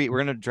 3. We're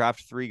gonna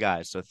draft 3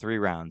 guys, so 3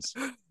 rounds.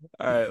 All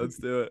right, let's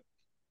do it.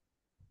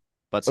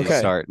 Butsy, Okay.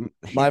 start.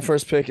 My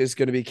first pick is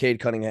going to be Cade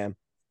Cunningham.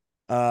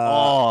 He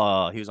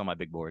was on my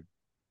big board.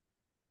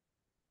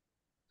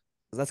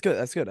 That's good.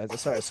 That's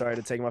good. Sorry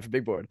to take him off a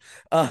big board.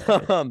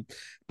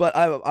 But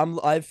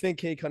I think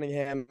Cade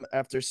Cunningham,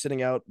 after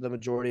sitting out the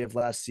majority of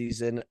last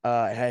season,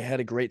 had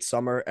a great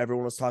summer.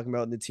 Everyone was talking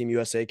about in the Team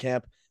USA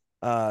camp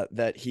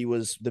that he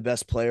was the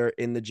best player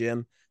in the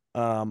gym.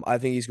 I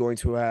think he's going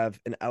to have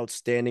an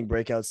outstanding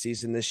breakout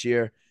season this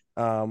year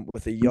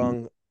with a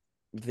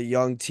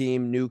young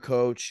team, new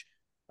coach.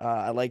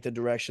 I like the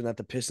direction that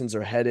the Pistons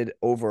are headed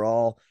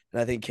overall,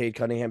 and I think Cade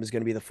Cunningham is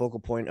going to be the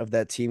focal point of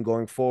that team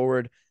going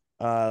forward.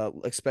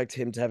 Expect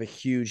him to have a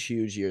huge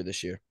year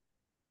this year.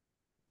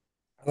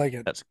 I like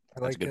it. That's I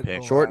a like good it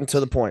pick. a Short lot. and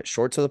to the point.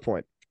 Short to the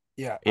point.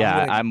 Yeah.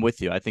 Yeah, I'm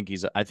with you. I think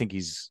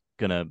he's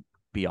gonna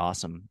be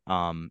awesome.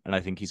 And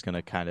I think he's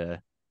gonna kind of.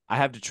 I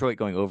have Detroit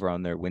going over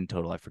on their win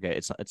total. I forget.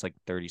 It's like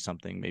 30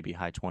 something, maybe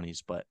high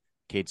 20s. But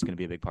Cade's gonna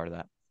be a big part of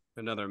that.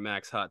 Another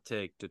Max hot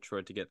take.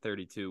 Detroit to get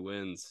 32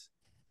 wins.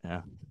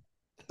 Yeah,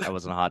 that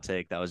wasn't a hot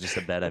take. That was just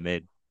a bet I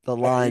made. The right,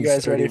 you line's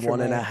guys ready for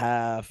 31 and my- a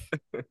half.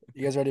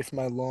 You guys ready for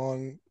my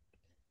long,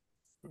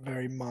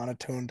 very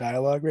monotone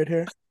dialogue right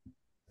here?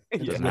 It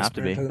doesn't Yeah. have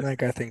to be. Into the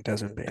mic. I think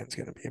Desmond Bane's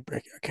going to be a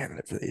breakout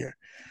candidate for the year.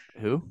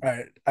 Who? All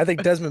right. I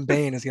think Desmond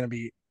Bane is going to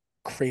be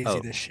crazy Oh.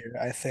 this year.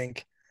 I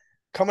think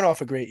coming off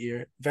a great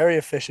year, very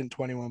efficient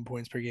 21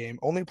 points per game,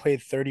 only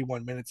played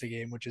 31 minutes a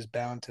game, which is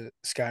bound to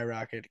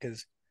skyrocket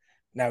because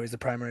now he's the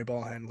primary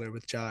ball handler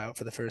with Ja out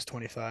for the first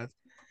 25.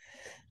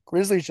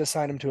 Grizzlies just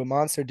signed him to a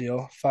monster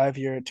deal,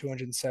 5-year at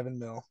 207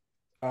 mil.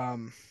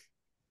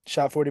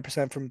 Shot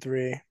 40% from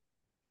 3.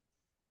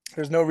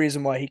 There's no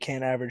reason why he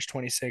can't average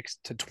 26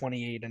 to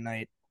 28 a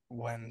night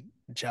when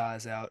Ja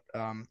is out.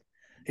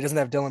 He doesn't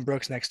have Dylan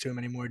Brooks next to him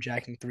anymore,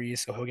 jacking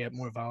threes, so he'll get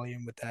more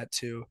volume with that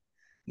too.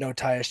 No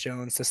Tyus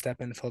Jones to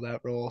step in and fill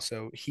that role,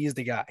 so he's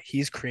the guy.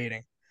 He's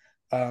creating.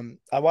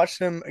 I watched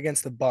him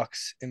against the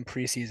Bucks in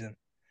preseason.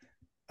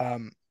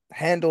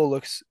 Handle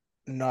looks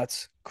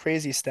nuts,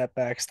 crazy step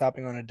back,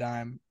 stopping on a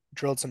dime,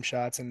 drilled some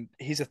shots, and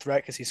he's a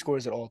threat because he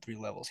scores at all 3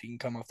 levels. He can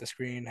come off the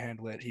screen,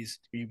 handle it.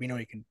 We know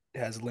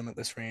has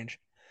limitless range.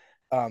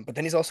 But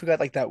then he's also got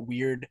like that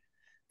weird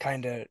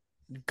kind of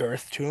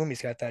girth to him.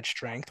 He's got that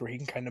strength where he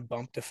can kind of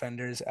bump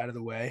defenders out of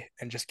the way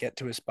and just get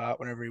to his spot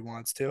whenever he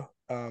wants to.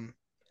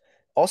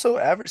 Also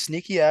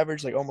sneaky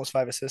average, like almost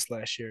 5 assists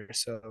last year.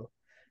 So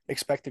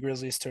expect the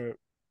Grizzlies to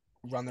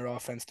run their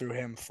offense through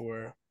him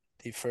for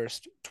the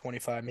first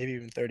 25, maybe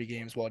even 30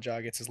 games while Ja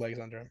gets his legs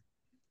under him.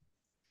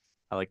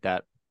 I like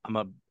that. I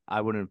don't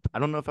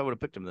know if I would have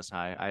picked him this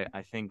high.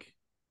 I think,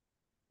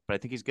 but I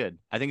think he's good.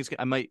 I think it's good.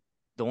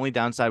 The only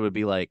downside would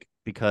be like,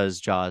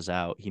 because Ja is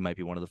out, he might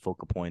be one of the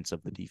focal points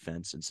of the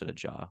defense instead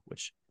of Ja,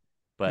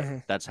 but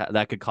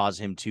that could cause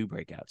him to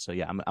break out. So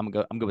yeah, I'm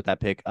good with that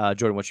pick.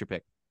 Jordan, what's your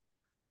pick?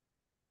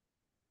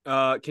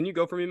 Can you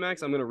go for me,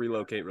 Max? I'm gonna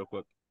relocate real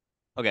quick.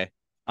 Okay.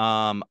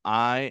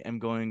 I am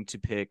going to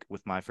pick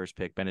with my first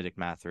pick, Benedict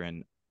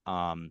Mathurin.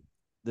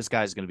 This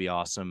guy's going to be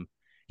awesome.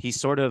 He's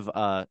sort of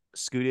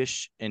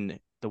scootish in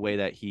the way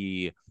that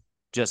he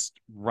just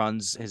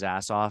runs his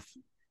ass off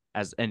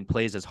and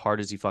plays as hard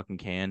as he fucking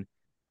can.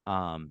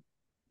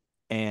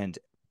 And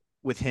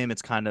with him,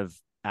 it's kind of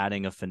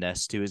adding a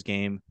finesse to his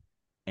game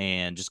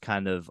and just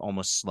kind of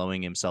almost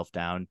slowing himself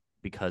down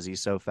because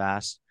he's so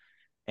fast.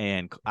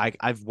 And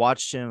I've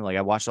watched him, like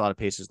I watched a lot of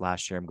Pacers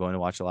last year. I'm going to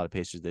watch a lot of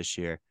Pacers this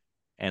year.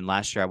 And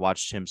last year I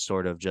watched him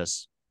sort of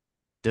just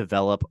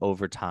develop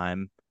over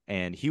time.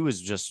 And he was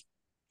just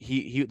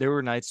there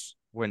were nights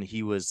when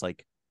he was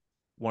like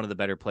one of the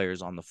better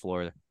players on the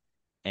floor.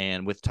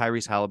 And with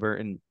Tyrese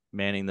Halliburton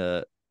manning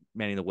the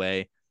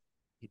way,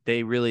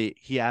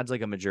 he adds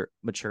like a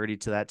maturity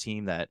to that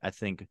team that I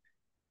think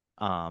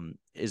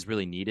is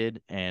really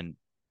needed. And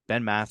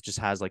Ben Math just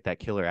has like that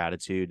killer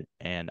attitude,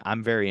 and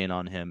I'm very in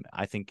on him.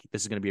 I think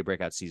this is going to be a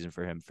breakout season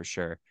for him for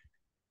sure.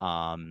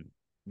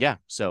 Yeah,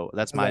 so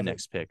that's my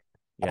next pick.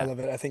 I Yeah, love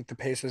it. I think the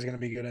Pacers are going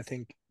to be good. I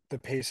think the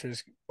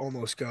Pacers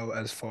almost go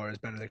as far as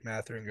Benedict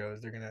Mathurin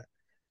goes. They're going to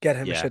get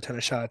him a shit ton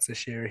of shots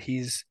this year.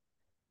 He's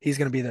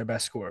going to be their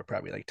best scorer,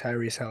 probably. Like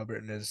Tyrese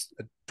Halliburton is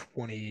a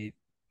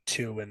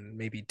 22 and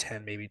maybe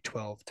 10, maybe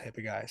 12 type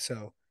of guy.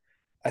 So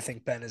I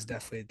think Ben is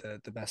definitely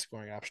the best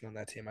scoring option on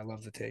that team. I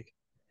love the take.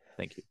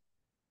 Thank you.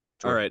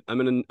 All right, I'm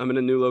in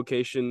a new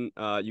location.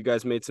 You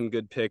guys made some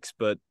good picks,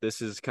 but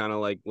this is kind of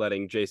like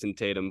letting Jason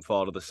Tatum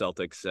fall to the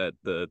Celtics at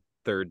the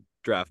 3rd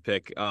draft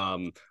pick.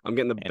 I'm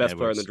getting the best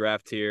player in the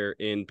draft here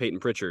in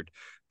Peyton Pritchard.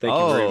 Thank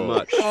you very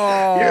much.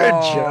 Oh, you're a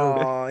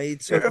joke. He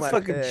took You're a my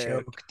fucking pick.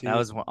 joke, dude. That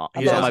was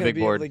He's on my big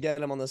big board. To get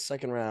him on the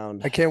 2nd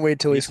round. I can't wait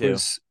till Me he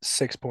scores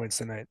 6 points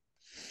tonight.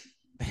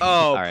 Oh,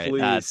 all right,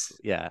 please.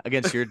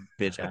 against your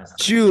bitch ass.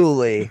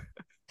 Julie.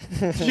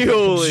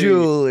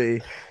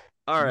 Julie.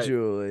 All right.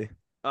 Julie.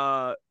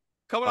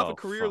 Coming off of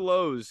career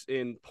lows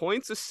in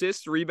points,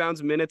 assists,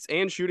 rebounds, minutes,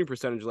 and shooting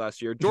percentage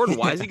last year. Jordan,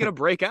 why is he going to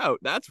break out?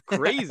 That's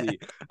crazy.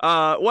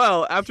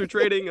 Well, after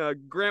trading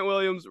Grant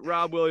Williams,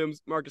 Rob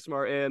Williams, Marcus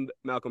Smart, and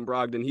Malcolm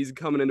Brogdon, he's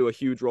coming into a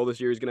huge role this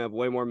year. He's going to have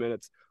way more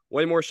minutes,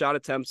 way more shot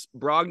attempts.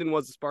 Brogdon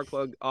was the spark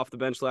plug off the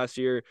bench last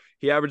year.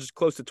 He averaged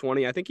close to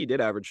 20. I think he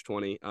did average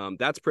 20.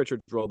 That's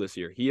Pritchard's role this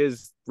year. He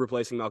is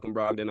replacing Malcolm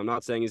Brogdon. I'm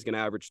not saying he's going to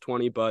average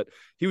 20, but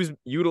he was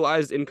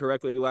utilized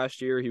incorrectly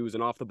last year. He was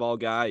an off-the-ball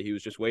guy. He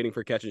was just waiting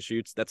for catch and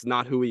shoots. That's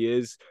not who he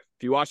is.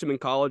 If you watch him in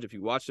college, if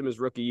you watched him his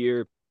rookie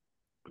year,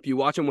 if you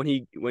watch him when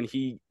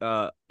he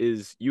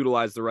is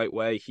utilized the right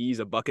way, he's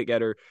a bucket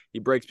getter. He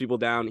breaks people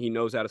down. He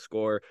knows how to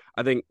score.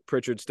 I think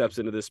Pritchard steps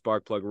into this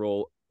spark plug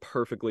role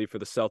perfectly for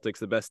the Celtics,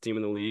 the best team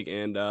in the league,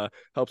 and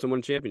helps them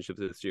win championships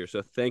this year.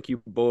 So thank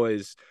you,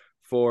 boys,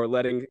 for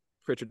letting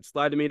Pritchard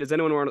slide to me. Does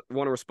anyone want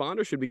to respond,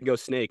 or should we go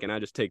snake and I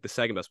just take the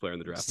 2nd best player in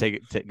the draft?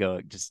 Just go.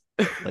 Just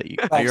let you.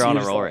 You're on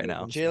a roll right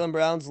now. Jaylen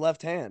Brown's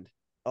left hand.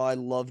 Oh, I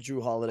love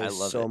Drew Holiday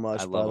so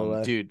much. I love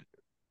him, dude.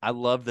 I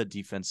love the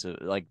defensive,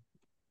 like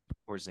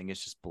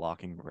Porzingis just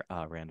blocking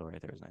Randall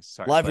right there is nice.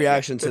 Sorry. Live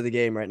reaction to the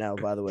game right now,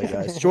 by the way,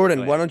 guys.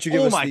 Jordan, why don't you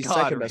give us the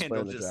second best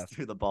player in the draft?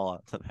 Threw the ball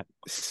out to that.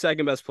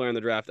 2nd best player in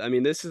the draft. I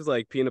mean, this is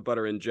like peanut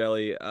butter and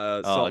jelly,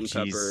 salt and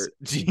pepper.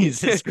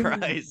 Jesus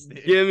Christ.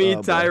 Dude. Give me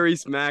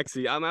Tyrese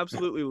Maxey. I'm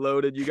absolutely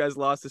loaded. You guys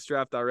lost this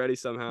draft already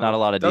somehow. Not a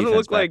lot of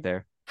defense back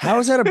there. How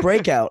is that a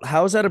breakout?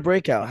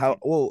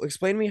 Well,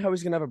 explain to me how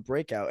he's gonna have a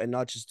breakout and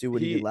not just do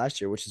what he did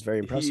last year, which is very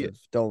impressive.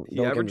 Don't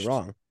get me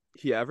wrong.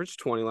 He averaged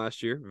 20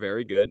 last year.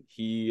 Very good.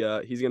 He's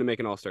going to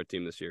make an all-star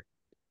team this year.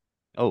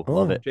 Oh,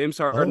 love it. James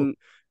Harden.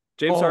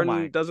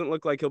 Harden doesn't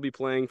look like he'll be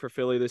playing for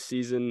Philly this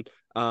season.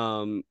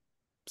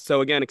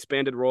 So again,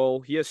 expanded role.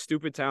 He has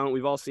stupid talent.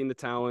 We've all seen the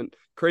talent.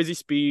 Crazy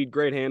speed,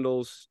 great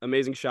handles,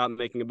 amazing shot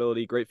making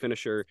ability, great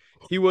finisher.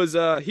 He was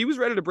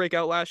ready to break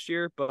out last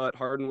year, but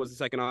Harden was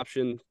the 2nd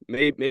option.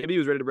 Maybe he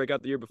was ready to break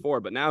out the year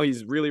before, but now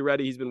he's really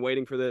ready. He's been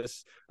waiting for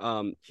this.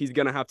 He's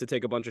going to have to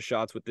take a bunch of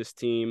shots with this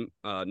team.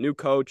 New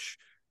coach,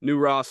 new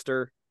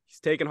roster. He's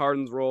taking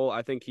Harden's role.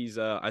 I think he's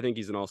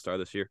an all-star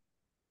this year.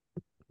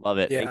 Love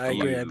it. Yeah, I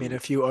agree. I mean,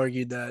 if you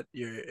argue that,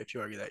 you're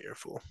a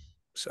fool.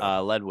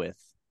 So led with.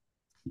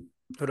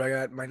 Who do I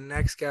got? My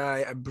next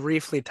guy, I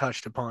briefly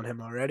touched upon him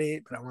already,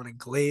 but I want to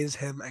glaze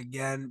him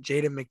again.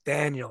 Jaden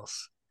McDaniels.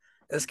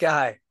 This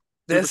guy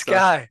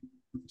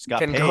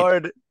can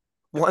guard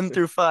 1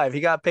 through 5. He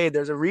got paid.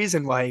 There's a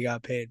reason why he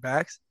got paid,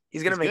 Max.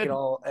 He's going to make an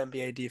all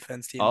NBA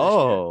defense team.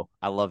 Oh,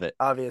 I love it.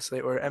 Obviously,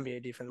 or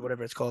NBA defense,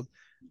 whatever it's called.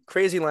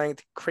 Crazy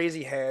length,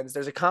 crazy hands.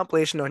 There's a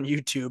compilation on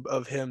YouTube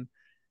of him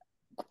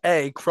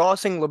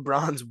crossing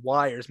LeBron's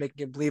wires,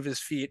 making him leave his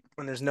feet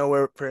when there's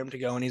nowhere for him to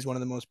go, and he's one of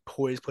the most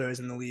poised players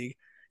in the league.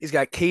 He's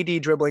got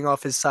KD dribbling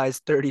off his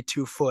size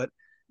 32 foot.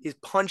 He's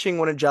punching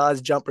one of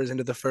Ja's jumpers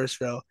into the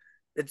first row.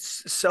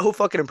 It's so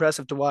fucking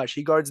impressive to watch.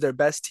 He guards their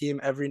best team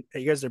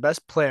he guards their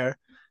best player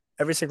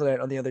every single night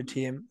on the other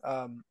team.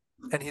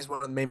 And he's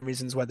one of the main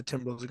reasons why the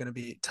Timberwolves are going to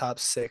be top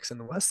 6 in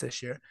the West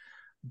this year.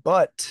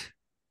 But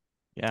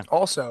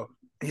also,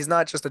 he's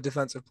not just a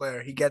defensive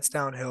player. He gets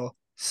downhill,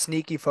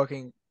 sneaky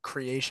fucking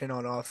creation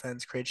on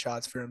offense, create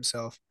shots for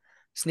himself.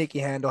 Sneaky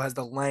handle, has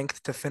the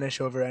length to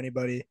finish over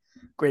anybody.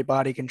 Great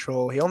body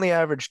control. He only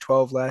averaged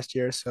 12 last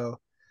year, so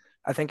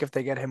I think if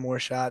they get him more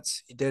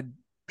shots, he did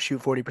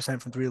shoot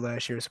 40% from three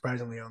last year,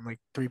 surprisingly, on like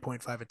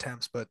 3.5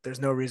 attempts. But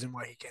there's no reason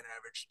why he can't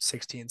average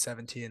 16,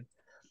 17,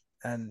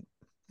 and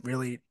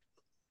really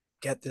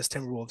get this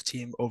Timberwolves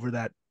team over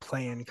that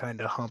play-in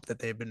kind of hump that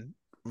they've been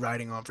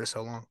riding on for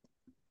so long.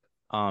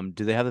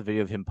 Do they have the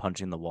video of him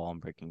punching the wall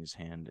and breaking his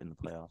hand in the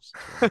playoffs?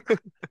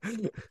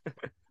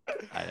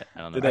 I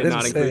don't know. Did they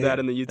not include that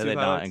in the Did YouTube they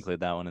not highlights? include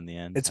that one in the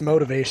end? It's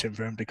motivation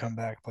for him to come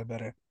back, play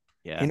better.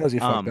 Yeah. He knows he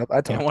fucked up. I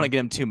You told don't want to him. get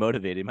him too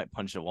motivated. He might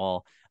punch a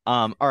wall.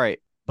 All right,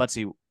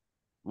 Butsy.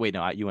 Wait,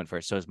 no, you went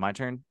first. So it's my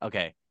turn.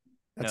 Okay.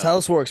 That's No. how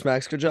this works,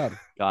 Max. Good job.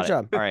 Got Good it.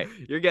 job. All right.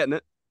 You're getting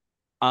it.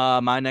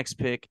 My next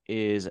pick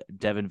is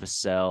Devin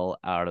Vassell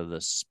out of the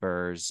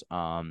Spurs.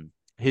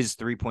 His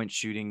 3-point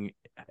shooting,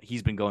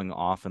 he's been going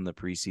off in the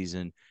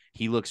preseason.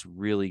 He looks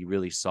really,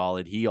 really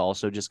solid. He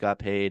also just got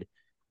paid.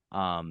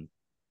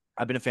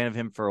 I've been a fan of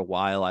him for a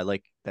while. I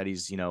like that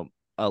he's,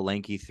 a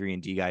lanky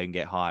 3-and-D guy who can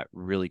get hot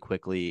really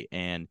quickly,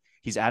 and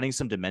he's adding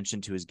some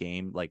dimension to his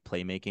game, like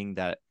playmaking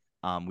that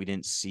we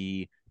didn't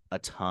see a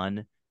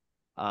ton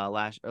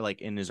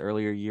in his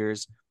earlier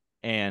years.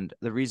 And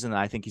the reason that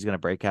I think he's going to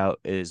break out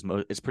is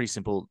it's pretty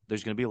simple.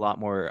 There's going to be a lot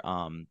more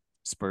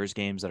Spurs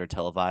games that are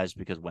televised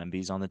because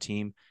Wemby's on the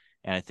team,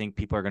 and I think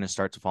people are going to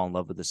start to fall in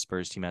love with the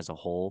Spurs team as a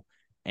whole.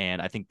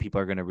 And I think people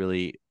are going to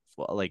really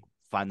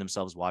find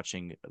themselves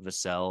watching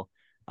Vassell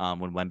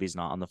when Wemby's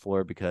not on the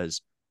floor,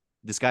 because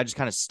this guy just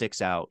kind of sticks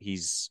out.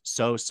 He's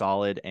so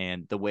solid,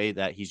 and the way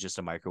that he's just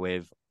a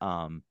microwave.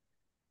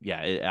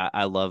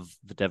 I love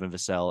the Devin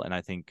Vassell, and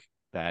I think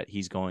that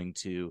he's going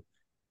to.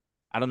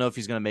 I don't know if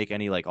he's going to make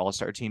any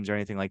all-star teams or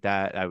anything like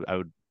that. I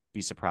would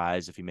be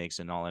surprised if he makes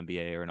an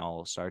all-NBA or an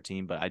all-star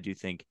team, but I do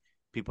think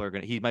people are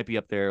going to, he might be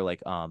up there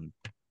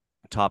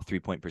top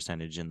 3-point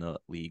percentage in the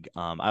league.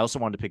 I also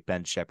wanted to pick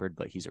Ben Shepherd,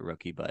 but he's a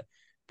rookie, but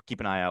keep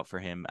an eye out for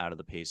him out of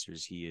the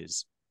Pacers. He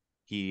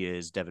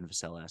is Devin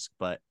Vassell-esque,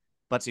 but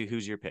Butsy,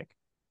 who's your pick?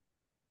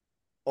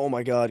 Oh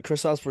my God.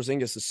 Kristaps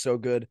Porzingis is so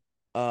good.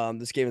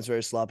 This game is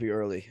very sloppy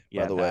early,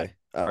 by the way.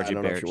 I RJ don't know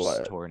if Barrett you want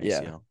just tore an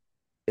Yeah.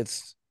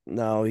 ACL.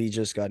 No, he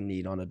just got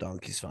kneed on a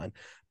dunk. He's fine.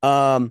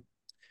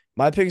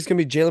 My pick is gonna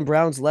be Jaylen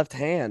Brown's left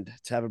hand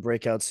to have a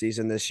breakout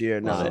season this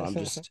year. No, Love it. I'm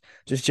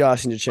just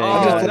joshing your chain,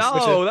 Oh guys.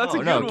 no, that's a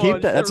Oh, no, good keep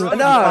one. that. That's You're a- right.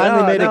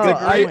 finally made a good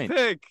Great point.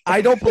 pick.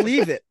 I don't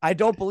believe it. I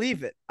don't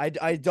believe it. I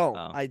don't.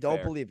 Oh, I don't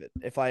fair. believe it.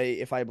 If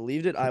I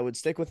believed it, I would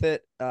stick with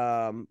it. It's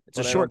a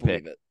but I short don't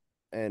believe pick. it.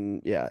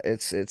 And yeah,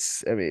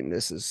 it's. I mean,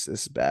 this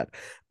is bad.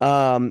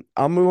 I'm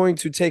going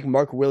to take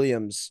Mark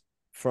Williams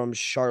from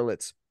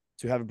Charlotte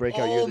to have a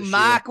breakout year this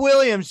Mac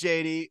Williams,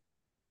 JD.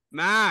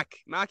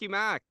 Mackie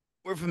Mac.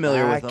 We're year.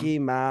 familiar with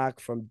him.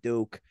 Mack from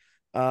Duke.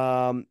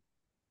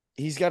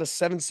 He's got a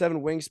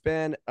 7'7"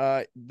 wingspan.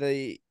 I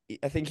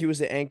think he was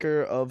the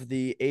anchor of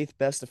the 8th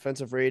best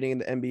defensive rating in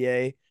the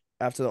NBA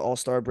after the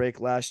All-Star break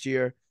last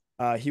year.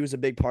 He was a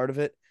big part of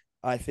it.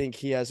 I think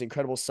he has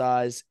incredible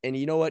size, and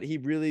you know what? He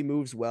really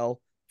moves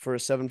well for a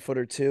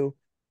 7-footer too.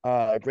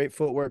 Great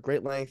footwork,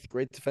 great length,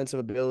 great defensive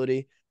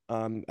ability.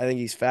 I think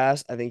he's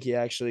fast. I think he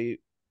actually,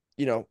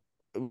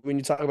 when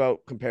you talk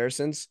about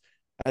comparisons,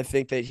 I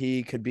think that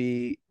he could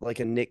be like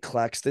a Nick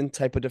Claxton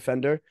type of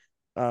defender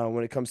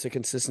when it comes to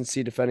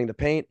consistency defending the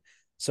paint.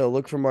 So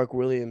look for Mark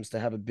Williams to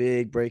have a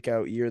big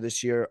breakout year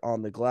this year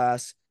on the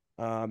glass,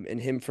 and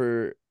him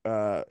for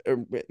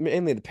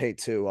mainly the paint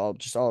too. All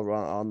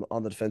around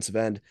on the defensive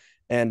end,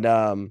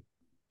 and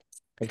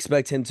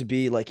expect him to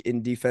be like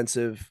in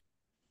defensive,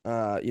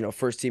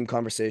 first team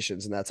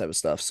conversations and that type of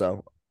stuff.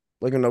 So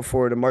looking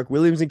forward to Mark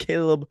Williams and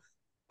Cade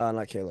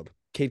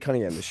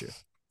Cunningham this year.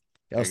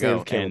 I was thinking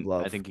of Caleb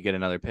Love. I think you get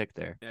another pick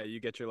there. Yeah, you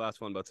get your last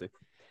one, Butsy.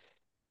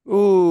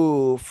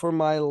 Ooh, for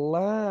my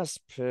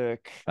last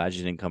pick. Glad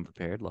you didn't come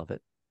prepared. Love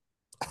it.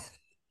 It's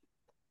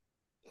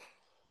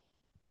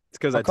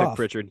because I Fuck took off.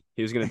 Pritchard.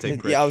 He was gonna take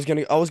Pritchard. Yeah, I was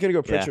gonna go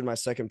Yeah. Pritchard my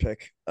second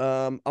pick.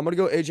 I'm gonna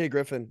go AJ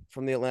Griffin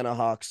from the Atlanta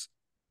Hawks.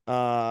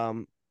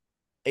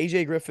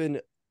 AJ Griffin,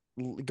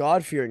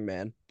 God-fearing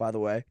man, by the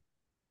way.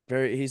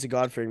 He's a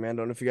God-fearing man.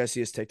 Don't know if you guys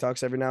see his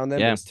TikToks every now and then.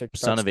 Yeah, His TikToks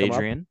son of come up.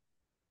 Adrian.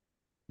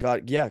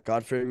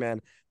 God-fearing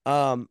man.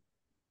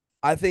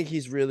 I think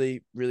he's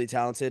really, really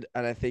talented,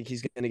 and I think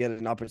he's going to get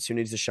an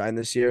opportunity to shine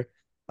this year.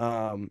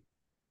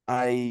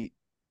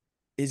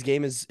 His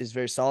game is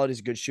very solid. He's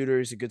a good shooter.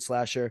 He's a good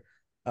slasher.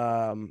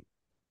 And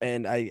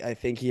I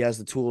think he has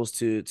the tools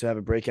to have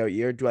a breakout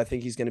year. Do I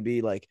think he's going to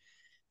be like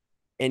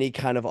any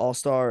kind of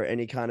all-star or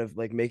any kind of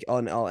like make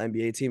an all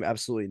NBA team?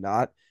 Absolutely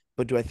not.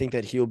 But do I think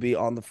that he'll be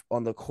on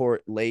the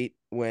court late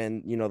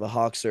when the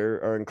Hawks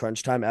are in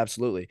crunch time?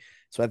 Absolutely.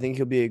 So I think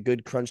he'll be a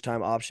good crunch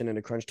time option and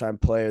a crunch time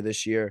player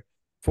this year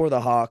for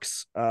the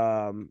Hawks.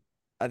 I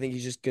think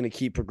he's just going to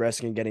keep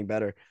progressing and getting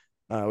better.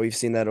 We've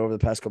seen that over the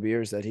past couple of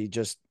years that he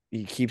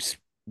keeps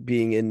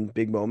being in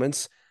big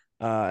moments,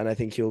 and I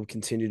think he'll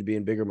continue to be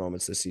in bigger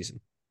moments this season.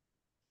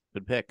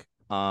 Good pick.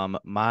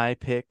 My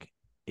pick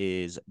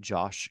is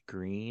Josh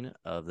Green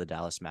of the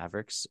Dallas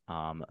Mavericks.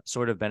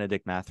 Sort of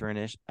Benedict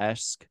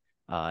Mathurin-esque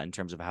in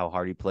terms of how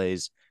hard he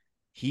plays.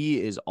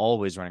 He is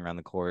always running around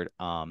the court.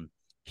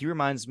 He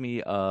reminds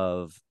me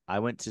of, I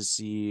went to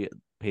see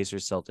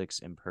Pacers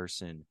Celtics in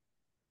person,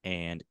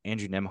 and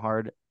Andrew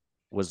Nembhard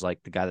was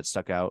like the guy that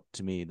stuck out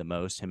to me the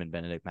most. Him and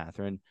Benedict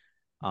Mathurin.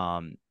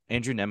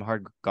 Andrew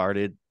Nembhard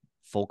guarded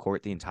full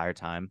court the entire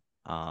time,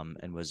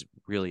 and was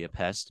really a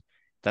pest.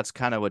 That's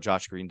kind of what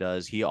Josh Green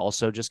does. He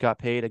also just got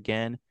paid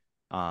again.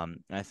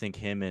 I think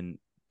him and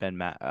Ben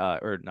Matt,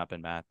 or not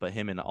Ben Matt, but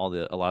him and a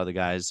lot of the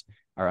guys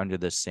are under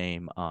the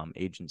same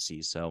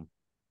agency. So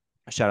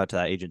a shout out to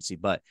that agency.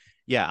 But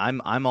yeah,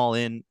 I'm all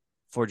in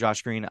for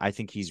Josh Green. I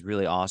think he's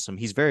really awesome.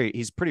 He's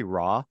pretty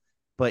raw,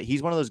 but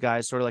he's one of those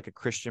guys, sort of like a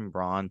Christian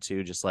Braun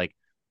too, just like,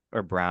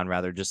 or Brown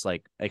rather, just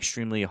like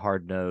extremely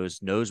hard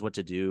nosed, knows what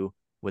to do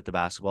with the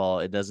basketball.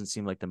 It doesn't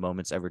seem like the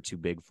moment's ever too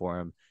big for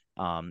him.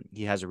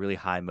 He has a really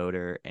high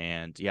motor,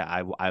 and yeah,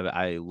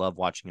 I love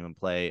watching him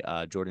play.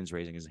 Jordan's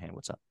raising his hand.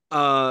 What's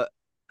up?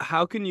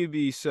 How can you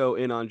be so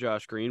in on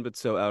Josh Green but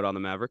so out on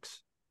the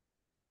Mavericks?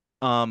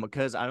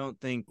 Because I don't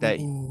think that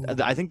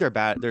I think they're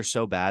bad. They're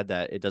so bad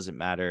that it doesn't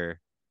matter.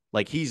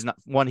 Like he's not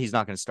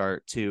going to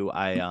start. Two,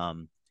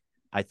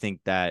 I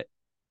think that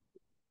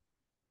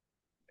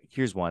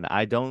here's one.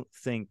 I don't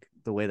think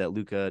the way that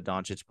Luka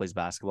Doncic plays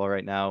basketball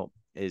right now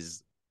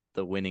is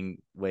the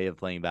winning way of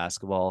playing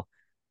basketball.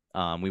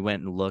 We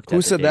went and looked.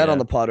 Who said that on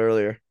the pod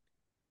earlier?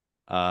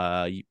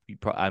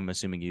 I'm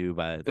assuming you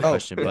by the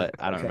question, but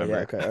I don't remember.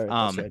 Yeah, okay,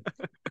 all right,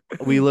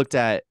 we looked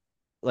at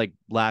like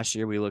last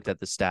year. We looked at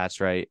the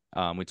stats, right?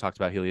 We talked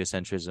about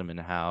heliocentrism and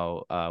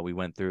how we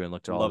went through and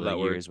looked at all the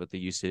years with the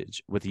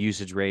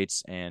usage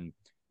rates, and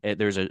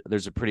there's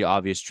a pretty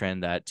obvious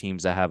trend that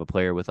teams that have a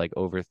player with like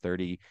over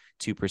 32%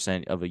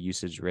 of a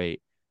usage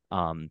rate,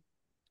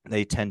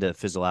 they tend to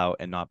fizzle out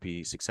and not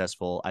be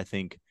successful. I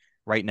think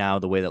right now,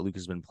 the way that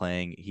Luka's been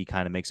playing, he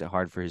kind of makes it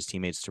hard for his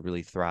teammates to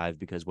really thrive,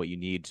 because what you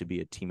need to be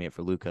a teammate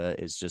for Luka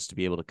is just to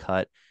be able to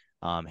cut,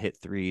 hit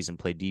threes, and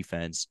play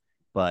defense.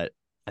 But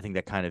I think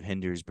that kind of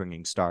hinders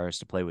bringing stars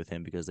to play with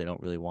him, because they don't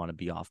really want to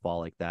be off ball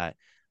like that.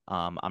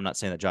 I'm not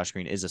saying that Josh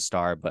Green is a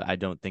star, but I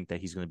don't think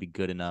that he's going to be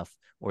good enough,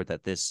 or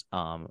that this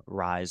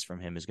rise from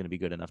him is going to be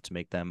good enough to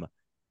make them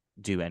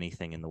do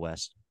anything in the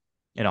West,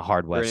 in a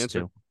hard West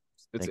too.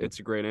 It's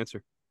a great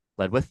answer.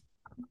 Led with.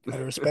 I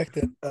respect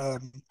it.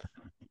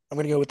 I'm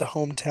going to go with the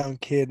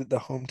hometown kid, the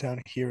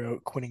hometown hero,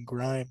 Quentin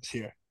Grimes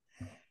here.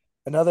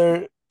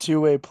 Another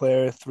two-way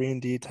player,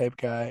 3-and-D type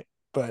guy,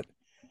 but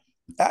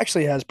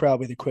actually has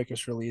probably the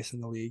quickest release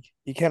in the league.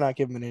 You cannot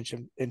give him an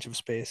inch of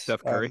space.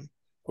 Steph Curry.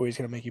 Or he's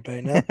going to make you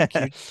pay. No,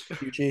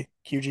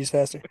 QG's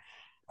faster.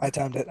 I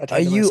timed it. Are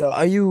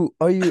you?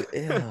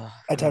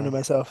 I timed it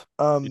myself.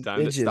 You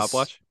timed it.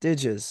 Stopwatch.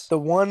 Digits. The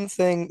one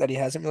thing that he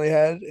hasn't really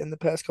had in the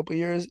past couple of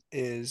years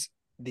is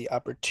the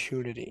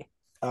opportunity.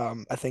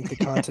 I think the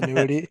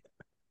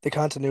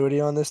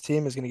continuity on this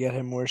team is going to get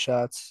him more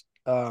shots,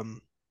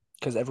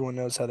 because everyone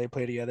knows how they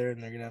play together,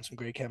 and they're going to have some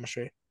great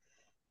chemistry.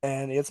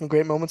 And he had some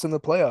great moments in the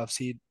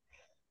playoffs.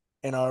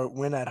 In our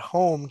win at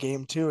home,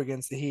 game 2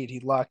 against the Heat,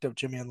 he locked up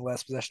Jimmy on the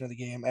last possession of the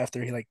game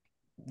after he like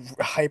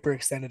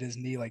hyperextended his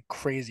knee like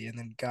crazy, and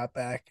then got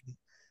back and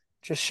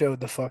just showed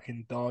the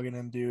fucking dog in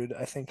him, dude.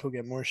 I think he'll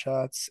get more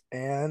shots,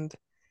 and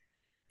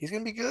he's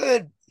going to be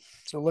good.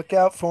 So look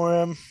out for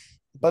him.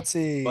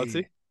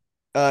 Butsy.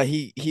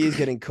 He is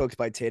getting cooked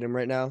by Tatum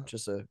right now.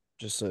 Just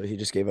so he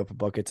just gave up a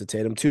bucket to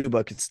Tatum, 2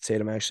 buckets to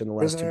Tatum actually in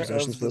the last 2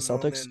 possessions for the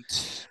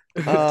Celtics.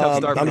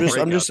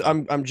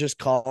 I'm just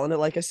calling it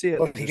like I see it.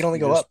 Look, he can only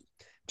go up.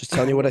 Just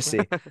telling you what I see.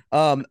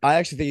 I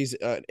actually think he's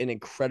an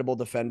incredible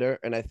defender,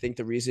 and I think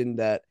the reason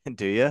that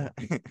do you?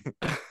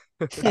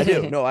 I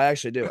do. No, I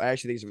actually do. I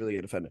actually think he's a really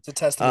good defender. It's a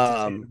testament to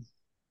Tatum.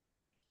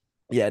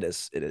 Yeah, it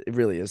is. It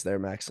really is there,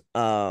 Max.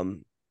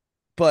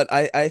 But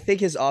I think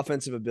his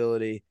offensive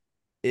ability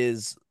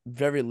is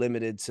very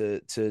limited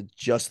to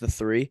just the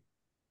 3.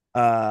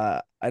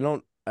 I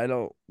don't.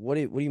 What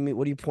do you mean?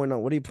 What are you pointing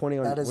on? What are you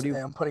pointing on?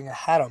 I'm putting a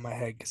hat on my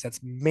head because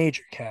that's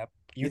major cap.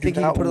 You think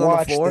he can put it on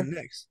the floor?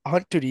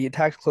 Dude, he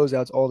attacks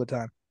closeouts all the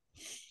time.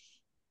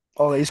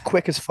 Oh, he's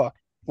quick as fuck.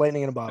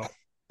 Lightning in a bottle.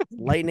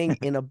 Lightning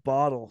in a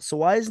bottle. So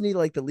why isn't he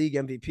like the league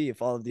MVP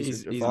if all of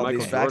these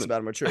facts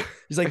about him are true?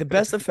 He's like the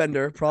best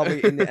defender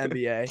probably in the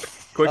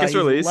NBA. Quickest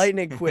release.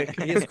 Lightning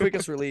quick. He has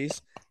quickest release.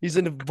 He's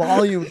a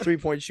volume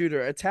 3-point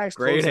shooter. Attacks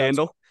great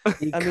handle. I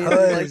mean,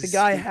 like the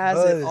guy has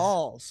it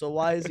all. So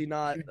why is he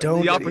not? You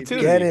don't the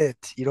opportunity. Get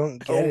it. You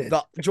don't get it.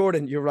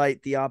 Jordan, you're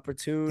right. The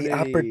opportunity. The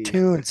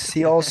opportunities.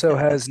 He also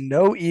has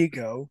no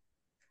ego,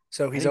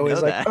 so he's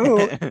always like,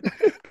 "Oh."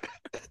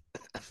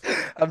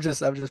 I'm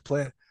just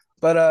playing,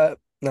 but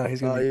no,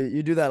 he's gonna.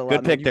 You do that a lot.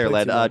 Good pick there,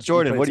 Led.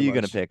 Jordan, what are you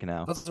gonna pick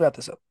now? Let's wrap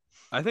this up.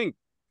 I think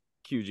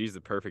QG's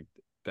the perfect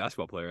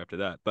basketball player after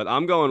that, but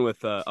I'm going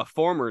with a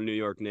former New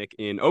York Knick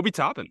in Obi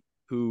Toppin,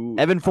 who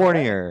Evan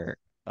Fournier.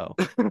 Oh,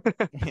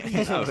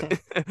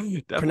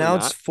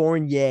 pronounced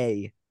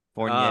Fournier.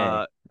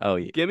 Oh,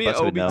 yeah. Give me an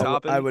Obi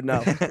Toppin. I would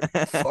know.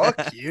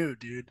 Fuck you,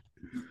 dude.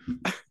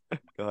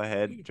 Go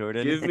ahead,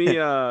 Jordan.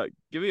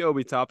 Give me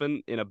Obi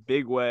Toppin in a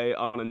big way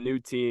on a new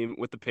team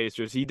with the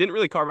Pacers. He didn't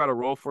really carve out a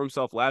role for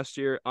himself last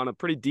year on a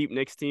pretty deep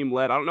Knicks team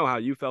led. I don't know how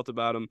you felt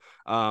about him,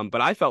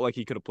 but I felt like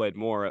he could have played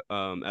more.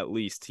 At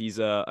least he's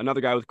another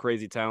guy with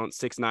crazy talent,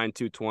 6'9",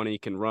 220,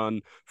 can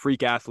run,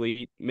 freak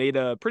athlete. Made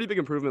a pretty big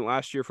improvement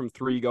last year from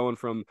three, going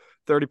from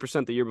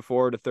 30% the year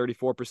before to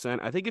 34%.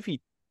 I think if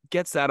he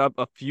gets that up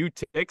a few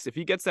ticks, if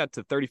he gets that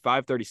to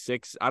 35,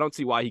 36, I don't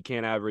see why he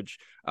can't average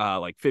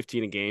like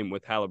 15 a game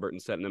with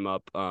Halliburton setting him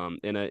up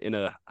in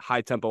a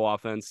high tempo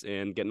offense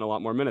and getting a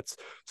lot more minutes.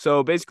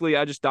 So basically,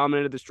 I just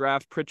dominated this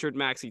draft. Pritchard,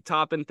 Maxey,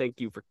 Toppin, thank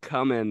you for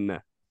coming.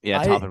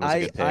 Yeah, Toppin was a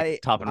good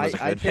pick. Toppin was a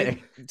good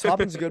pick.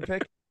 Toppin's a good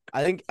pick.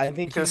 I think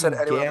You could have said you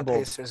anyone on the gambled.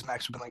 Pacers,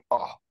 Max would have been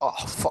like,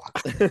 oh,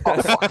 fuck.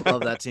 Oh, fuck.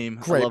 Love that team.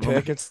 Great love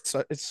pick. them.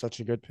 It's such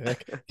a good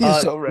pick.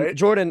 He's so right.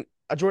 Jordan,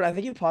 I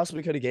think you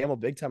possibly could have gambled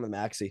big time with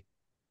Maxey.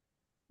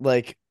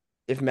 Like,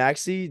 if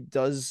Maxey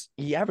does,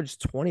 he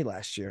averaged 20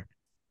 last year.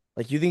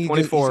 Like, you think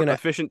 24, he's gonna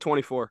efficient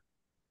 24.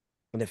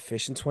 an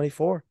efficient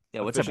 24?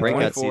 Yeah, what's a Efficient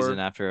breakout 24. season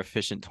after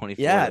efficient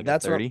 24? Yeah, like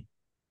that's 30.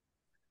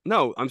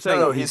 No, I'm saying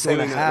No, He's saying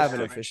gonna that have an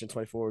efficient. efficient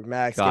 24 with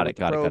Max. Got Get it. with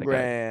the Got it.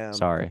 program.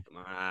 Sorry,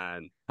 Come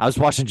on. I was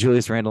watching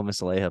Julius Randle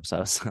miss a layup, so I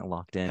was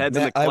locked in. Heads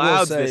in the I will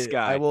clouds, say, this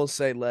guy. I will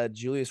say, Led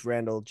Julius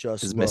Randle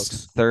just Has looks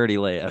missed 30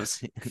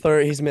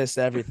 layups. He's missed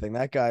everything.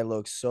 That guy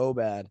looks so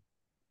bad.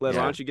 Led,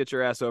 Yeah. why don't you get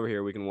your ass over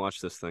here? We can watch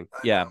this thing.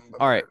 Yeah.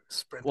 All right.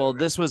 Well, over.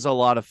 this was a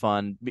lot of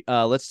fun.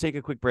 Let's take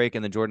a quick break,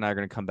 and then Jordan and I are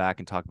going to come back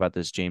and talk about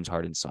this James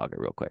Harden saga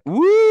real quick.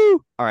 Woo!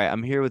 All right,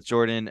 I'm here with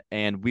Jordan,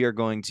 and we are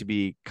going to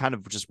be kind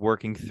of just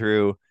working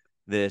through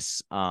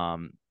this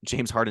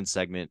James Harden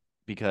segment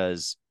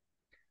because,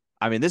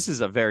 I mean, this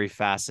is a very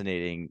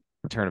fascinating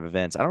turn of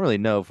events. I don't really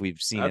know if we've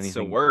seen That's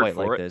the anything word quite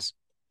for like it. this.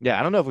 Yeah,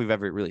 I don't know if we've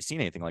ever really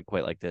seen anything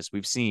quite like this.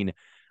 We've seen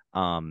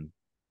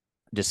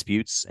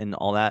disputes and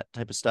all that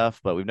type of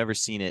stuff, but we've never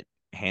seen it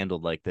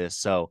handled like this.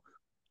 So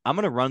I'm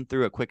going to run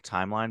through a quick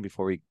timeline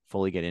before we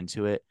fully get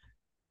into it.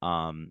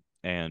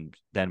 And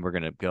then we're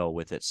going to go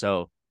with it.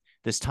 So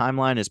this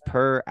timeline is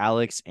per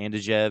Alex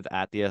Andijev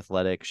at The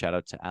Athletic. Shout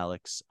out to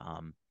Alex.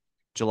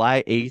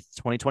 July 8th,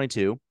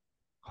 2022,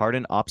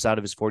 Harden opts out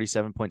of his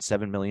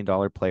 $47.7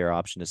 million player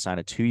option to sign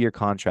a 2-year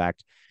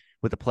contract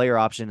with a player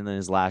option in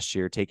his last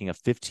year, taking a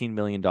 $15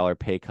 million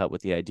pay cut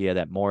with the idea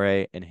that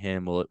Morey and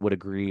him would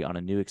agree on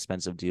a new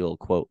expensive deal,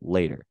 quote,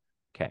 later.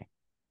 Okay.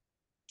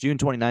 June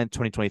 29th,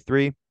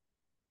 2023,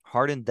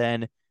 Harden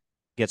then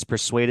gets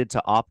persuaded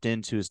to opt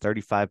into his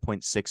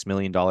 $35.6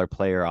 million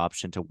player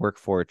option to work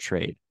for a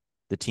trade.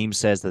 The team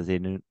says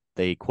that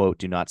they quote,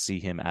 do not see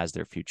him as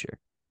their future.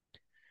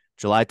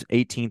 July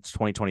 18th,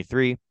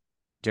 2023,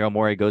 Daryl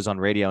Morey goes on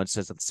radio and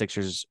says that the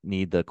Sixers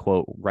need the,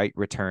 quote, right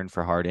return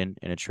for Harden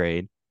in a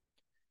trade.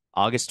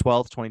 August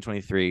 12th,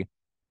 2023,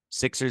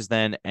 Sixers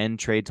then end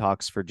trade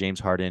talks for James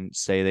Harden,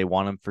 say they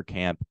want him for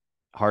camp.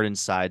 Harden's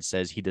side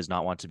says he does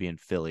not want to be in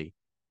Philly.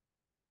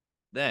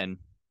 Then,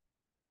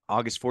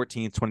 August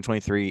 14th,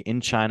 2023,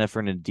 in China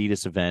for an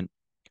Adidas event,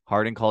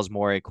 Harden calls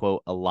Morey,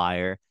 quote, a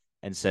liar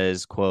and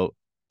says, quote,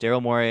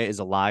 Daryl Morey is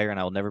a liar and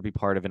I will never be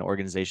part of an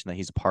organization that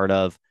he's a part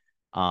of.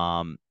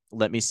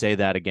 Let me say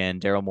that again.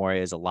 Daryl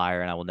Morey is a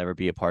liar and I will never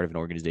be a part of an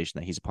organization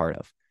that he's a part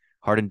of.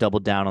 Harden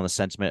doubled down on the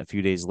sentiment a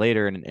few days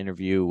later in an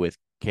interview with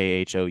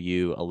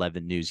KHOU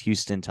 11 News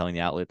Houston, telling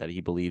the outlet that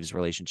he believes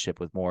relationship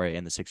with Morey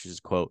and the Sixers is,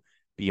 quote,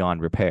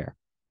 beyond repair.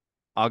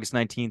 August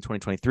 19,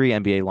 2023,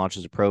 NBA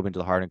launches a probe into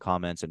the Harden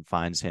comments and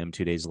fines him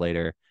 3 days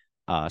later,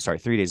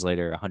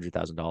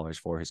 $100,000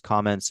 for his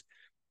comments.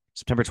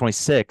 September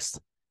 26th,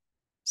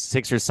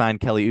 Sixers signed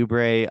Kelly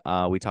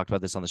Oubre. We talked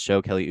about this on the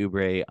show. Kelly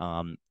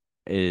Oubre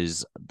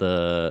is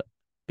the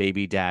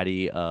baby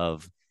daddy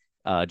of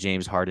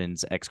James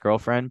Harden's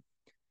ex-girlfriend.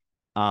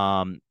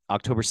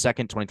 October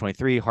 2nd,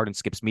 2023, Harden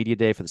skips media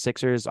day for the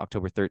Sixers.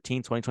 October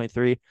 13th,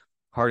 2023,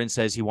 Harden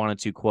says he wanted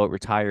to, quote,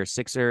 retire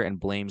Sixer and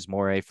blames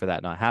Morey for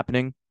that not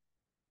happening.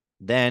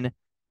 Then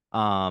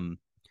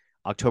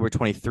October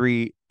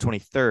 23rd,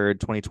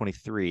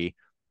 2023,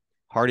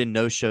 Harden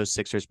no-shows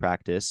Sixers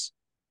practice.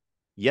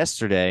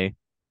 Yesterday,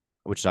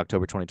 which is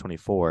October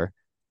 2024,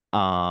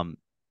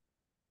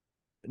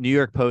 New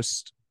York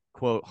Post,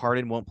 quote,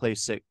 Harden won't play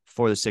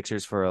for the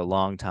Sixers for a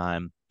long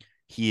time.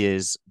 He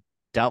is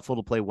doubtful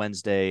to play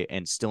Wednesday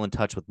and still in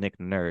touch with Nick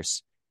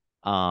Nurse.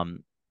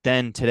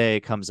 Then today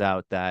comes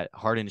out that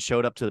Harden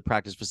showed up to the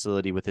practice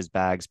facility with his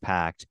bags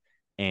packed,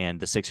 and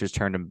the Sixers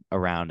turned him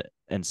around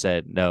and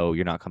said, no,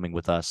 you're not coming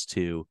with us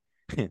to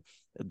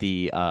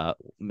the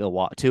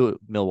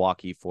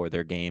Milwaukee for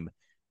their game.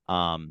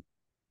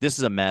 This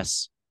is a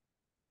mess.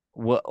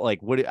 What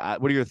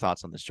are your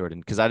thoughts on this, Jordan?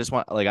 Because I just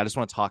want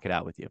to talk it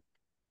out with you.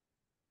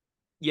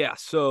 Yeah,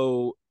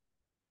 so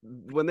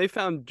when they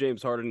found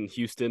James Harden in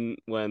Houston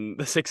when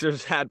the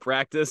Sixers had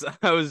practice,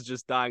 I was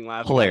just dying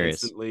laughing.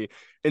 Hilarious. I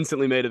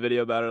instantly made a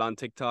video about it on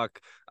TikTok.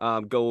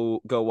 Go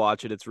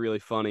watch it. It's really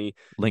funny.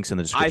 Links in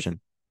the description.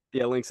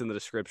 Links in the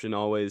description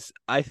always.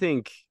 I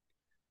think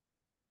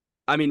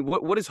I mean,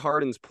 what is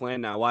Harden's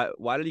plan now?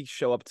 Why did he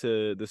show up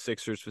to the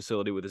Sixers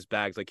facility with his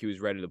bags like he was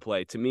ready to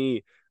play? To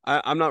me,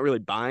 I'm not really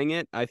buying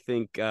it. I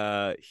think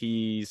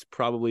he's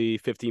probably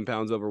 15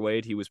 pounds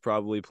overweight. He was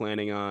probably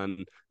planning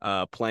on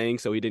playing,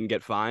 so he didn't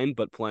get fined,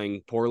 but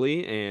playing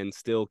poorly and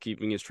still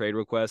keeping his trade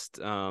request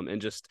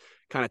and just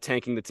kind of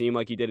tanking the team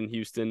like he did in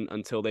Houston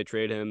until they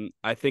trade him.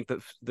 I think that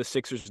the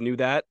Sixers knew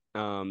that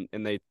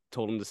and they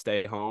told him to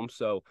stay home.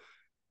 So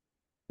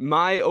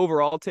my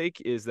overall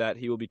take is that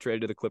he will be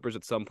traded to the Clippers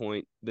at some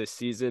point this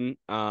season.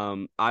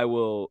 I'll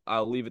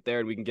leave it there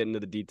and we can get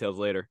into the details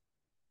later.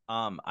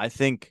 I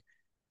think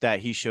that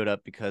he showed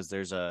up because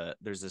there's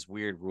this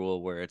weird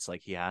rule where it's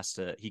like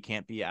he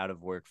can't be out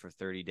of work for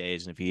 30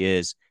 days. And if he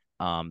is,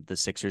 the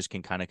Sixers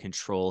can kind of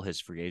control his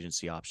free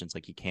agency options.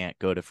 Like he can't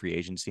go to free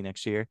agency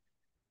next year.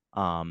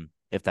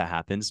 If that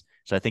happens.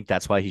 So I think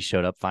that's why he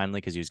showed up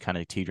finally, because he was kind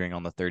of teetering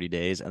on the 30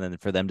 days. And then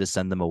for them to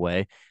send them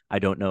away, I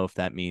don't know if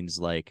that means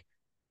like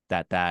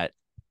that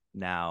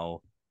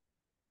now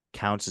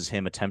counts as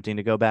him attempting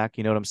to go back,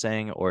 you know what I'm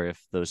saying? Or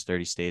if those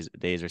 30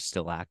 days are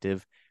still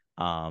active.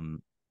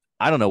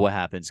 I don't know what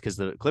happens, because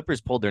the Clippers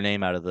pulled their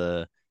name out of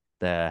the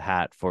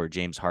hat for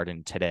James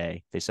Harden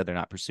today. They said they're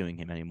not pursuing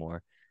him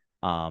anymore.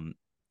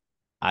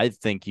 I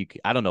think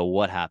I don't know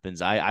what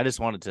happens. I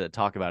just wanted to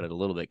talk about it a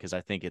little bit because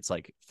I think it's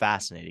like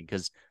fascinating.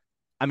 Because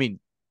I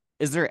mean,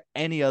 is there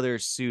any other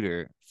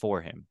suitor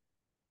for him?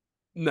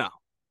 No,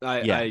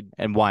 I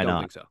and why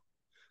don't think so.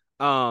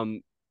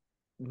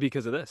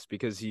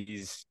 Because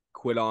he's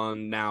quit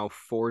on now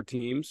 4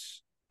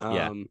 teams.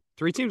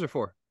 3 teams or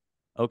 4?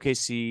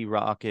 OKC,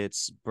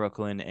 Rockets,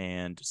 Brooklyn,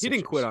 and Sixers. He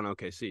didn't quit on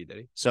OKC, did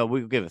he? So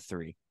we'll give it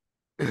 3.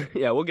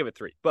 Yeah, we'll give it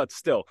 3. But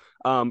still,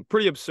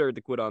 pretty absurd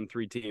to quit on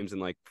 3 teams in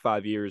like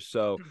 5 years.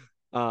 So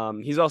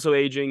he's also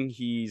aging.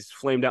 He's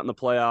flamed out in the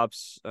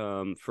playoffs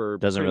for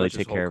doesn't really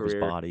take care of his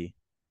body.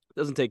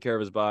 Doesn't take care of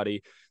his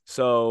body.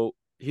 So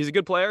he's a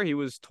good player. He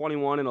was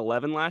 21 and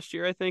 11 last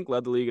year, I think,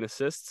 led the league in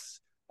assists.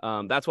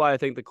 That's why I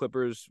think the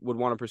Clippers would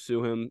want to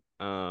pursue him.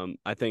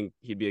 I think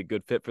he'd be a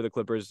good fit for the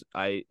Clippers.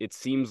 It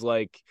seems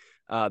like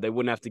they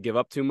wouldn't have to give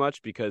up too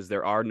much because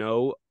there are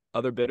no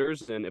other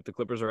bidders, and if the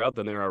Clippers are out,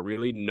 then there are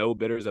really no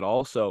bidders at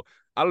all. So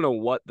I don't know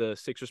what the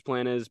Sixers'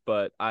 plan is,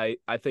 but I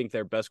think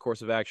their best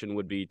course of action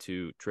would be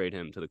to trade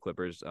him to the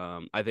Clippers.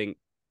 I think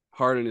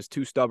Harden is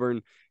too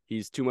stubborn.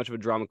 He's too much of a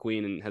drama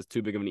queen and has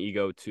too big of an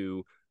ego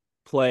to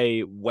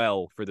play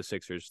well for the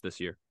Sixers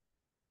this year.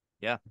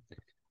 Yeah.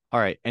 All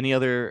right. Any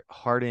other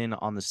Harden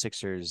on the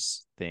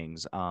Sixers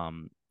things?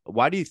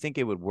 Why do you think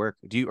it would work?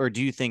 Do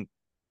you think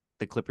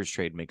the Clippers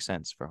trade makes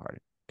sense for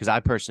Harden? Because I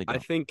personally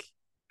don't.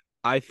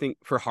 I think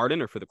for Harden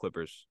or for the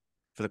Clippers?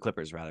 For the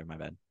Clippers, rather. My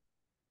bad.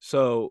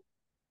 So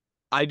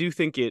I do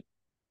think it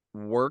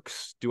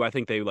works. Do I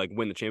think they like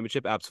win the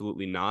championship?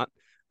 Absolutely not.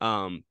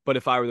 But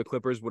if I were the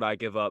Clippers, would I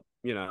give up,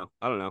 I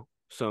don't know,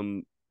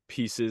 some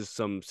pieces,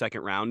 some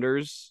second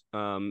rounders,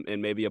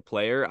 and maybe a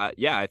player?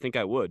 I think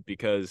I would,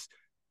 because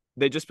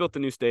they just built the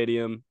new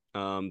stadium.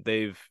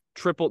 They've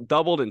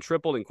doubled and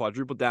tripled and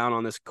quadrupled down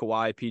on this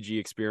Kawhi PG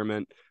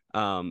experiment.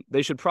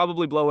 They should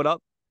probably blow it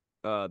up.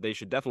 They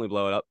should definitely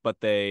blow it up, but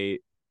they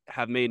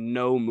have made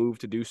no move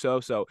to do so.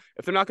 So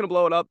if they're not going to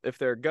blow it up, if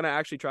they're going to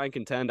actually try and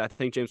contend, I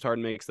think James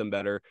Harden makes them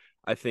better.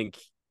 I think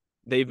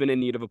they've been in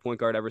need of a point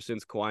guard ever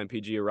since Kawhi and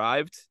PG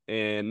arrived,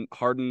 and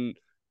Harden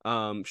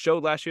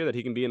showed last year that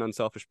he can be an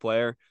unselfish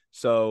player.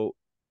 So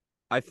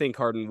I think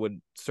Harden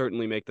would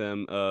certainly make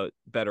them a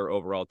better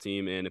overall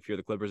team. And if you're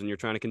the Clippers and you're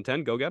trying to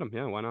contend, go get them.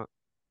 Yeah, why not?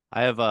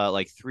 I have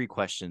like 3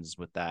 questions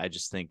with that. I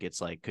just think it's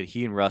like, could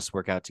he and Russ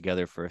work out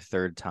together for a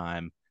third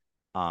time?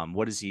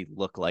 What does he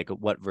look like?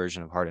 What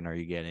version of Harden are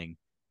you getting?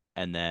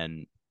 And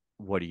then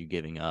what are you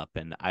giving up?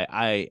 And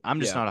I'm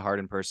just not a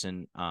Harden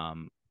person.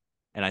 And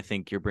I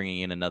think you're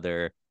bringing in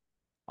another,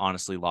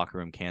 honestly, locker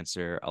room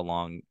cancer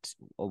along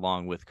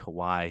with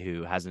Kawhi,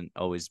 who hasn't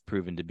always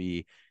proven to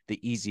be the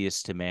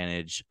easiest to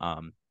manage.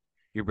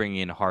 You're bringing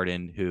in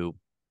Harden, who,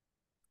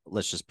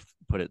 let's just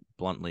put it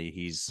bluntly,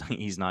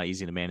 he's not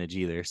easy to manage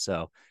either.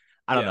 So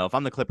I don't know. If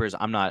I'm the Clippers,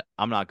 I'm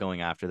not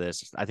going after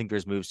this. I think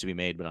there's moves to be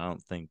made, but I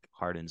don't think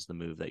Harden's the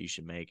move that you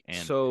should make.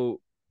 And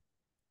so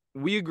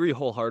we agree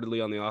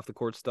wholeheartedly on the off the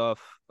court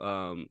stuff.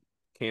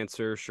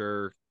 Cancer,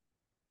 sure.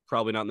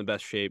 Probably not in the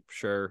best shape,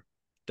 sure.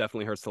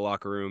 Definitely hurts the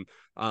locker room.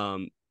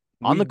 On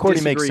the court,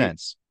 he makes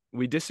sense.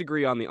 We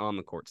disagree on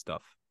the court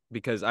stuff,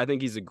 because I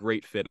think he's a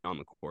great fit on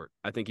the court.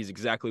 I think he's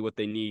exactly what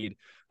they need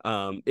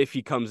if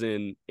he comes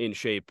in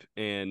shape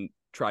and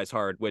tries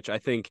hard, which I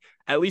think,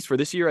 at least for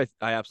this year,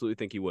 I absolutely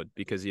think he would,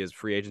 because he has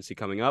free agency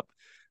coming up,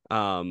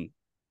 and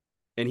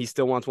he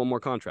still wants one more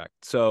contract.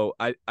 So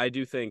I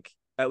do think,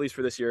 at least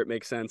for this year, it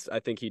makes sense. I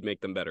think he'd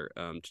make them better,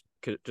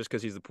 just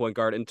because he's the point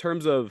guard. In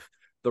terms of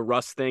the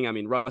Russ thing, I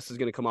mean, Russ is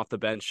going to come off the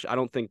bench. I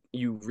don't think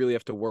you really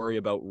have to worry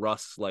about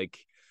Russ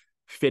like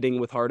fitting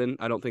with Harden.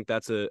 I don't think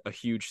that's a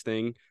huge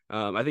thing.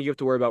 I think you have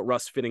to worry about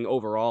Russ fitting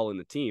overall in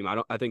the team.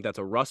 I think that's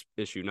a Russ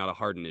issue, not a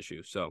Harden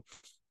issue. So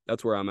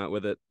that's where I'm at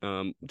with it.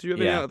 Do you have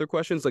any other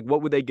questions? Like,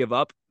 what would they give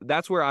up?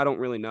 That's where I don't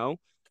really know.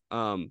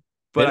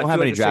 They But I don't feel have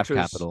like any the draft Sixers.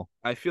 capital.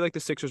 I feel like the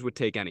Sixers would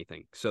take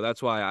anything, so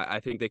that's why I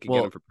think they could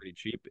get him Well, for pretty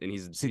cheap, and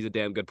he's see, a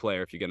damn good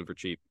player if you get him for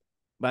cheap.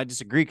 but I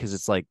disagree because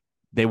it's like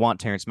they want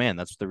Terrence Mann.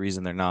 That's the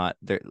reason they're not.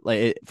 They're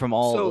like from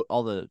So,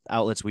 all the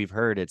outlets we've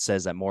heard, it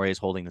says that Morey is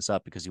holding this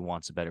up because he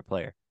wants a better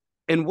player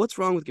and what's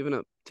wrong with giving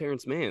up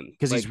Terrence Mann?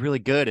 because he's Like really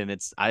good, and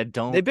it's I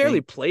they don't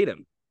barely think played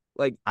him.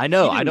 Like I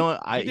know I don't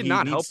he did he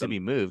not needs help to be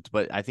them. moved,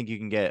 but I think you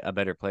can get a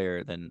better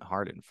player than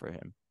Harden for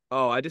him.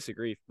 Oh, I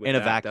disagree with In a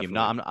that. vacuum.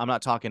 No, Definitely. I'm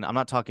not talking. I'm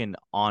not talking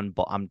on.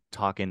 I'm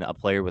talking a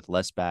player with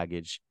less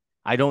baggage.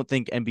 I don't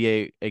think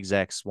NBA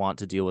execs want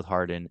to deal with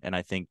Harden, and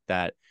I think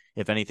that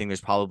if anything, there's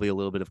probably a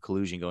little bit of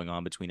collusion going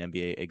on between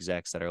NBA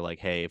execs that are like,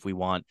 hey, if we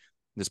want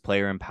this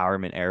player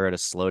empowerment era to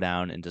slow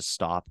down and to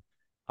stop,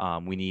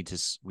 we need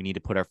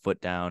to put our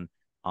foot down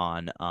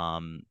on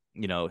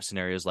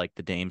scenarios like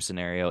the Dame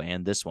scenario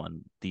and this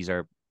one. These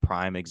are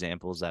prime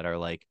examples that are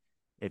like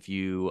if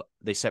you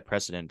they set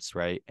precedents,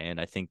 right? And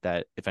I think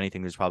that if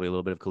anything, there's probably a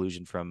little bit of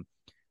collusion from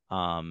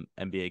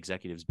NBA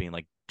executives being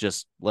like,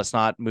 just let's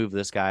not move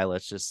this guy.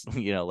 Let's just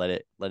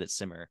let it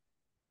simmer.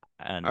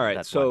 All And right,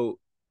 that's why. so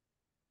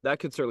that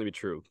could certainly be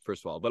true,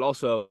 first of all. But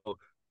also,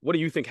 what do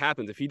you think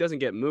happens if he doesn't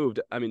get moved?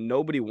 I mean,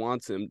 nobody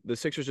wants him. The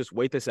Sixers just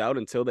wait this out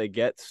until they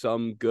get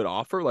some good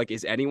offer. Like,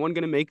 is anyone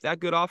going to make that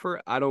good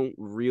offer? I don't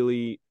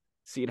really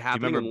see it Do you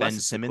happening remember unless Ben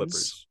it's the Simmons?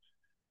 Clippers.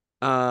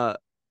 Uh, Daryl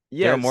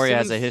yeah, Morey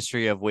has a Simmons.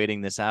 history of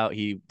waiting this out.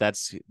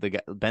 That's the guy.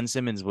 Ben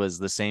Simmons was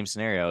the same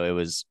scenario. It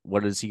was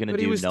what is he going to But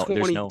he do? was No,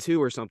 there's no.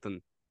 22 or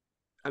something.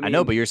 I I know,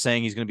 mean, but you're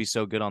saying he's going to be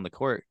so good on the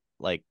court,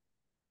 like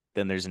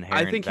then there's I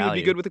inherent think he would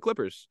be value. good with the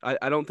Clippers.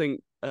 I don't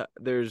think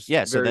there's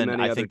Yeah, so very then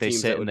many I other think they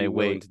teams that sit would and be they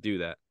willing wait. to do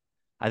that.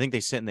 I think they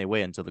sit and they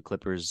wait until the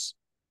Clippers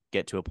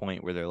get to a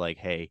point where they're like,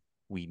 "Hey,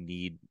 we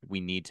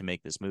need to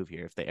make this move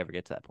here." If they ever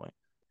get to that point,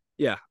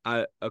 Yeah,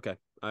 okay.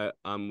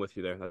 I'm with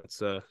you there. That's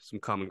some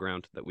common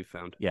ground that we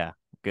found. yeah,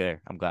 good.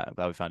 I'm glad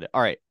we found it.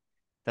 All right,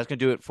 that's gonna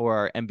do it for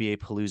our NBA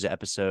Palooza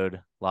episode.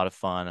 A lot of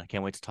fun. I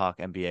can't wait to talk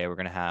NBA. We're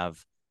gonna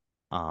have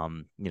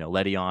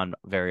Letty on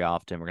very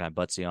often. We're gonna have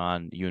Butsy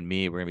on, you and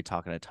me. We're gonna be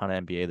talking a ton of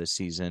NBA this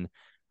season.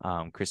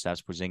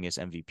 Kristaps Porzingis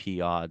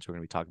MVP odds. We're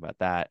gonna be talking about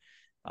that,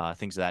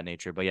 things of that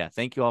nature. But yeah,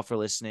 thank you all for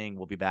listening.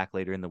 We'll be back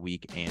later in the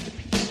week and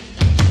peace.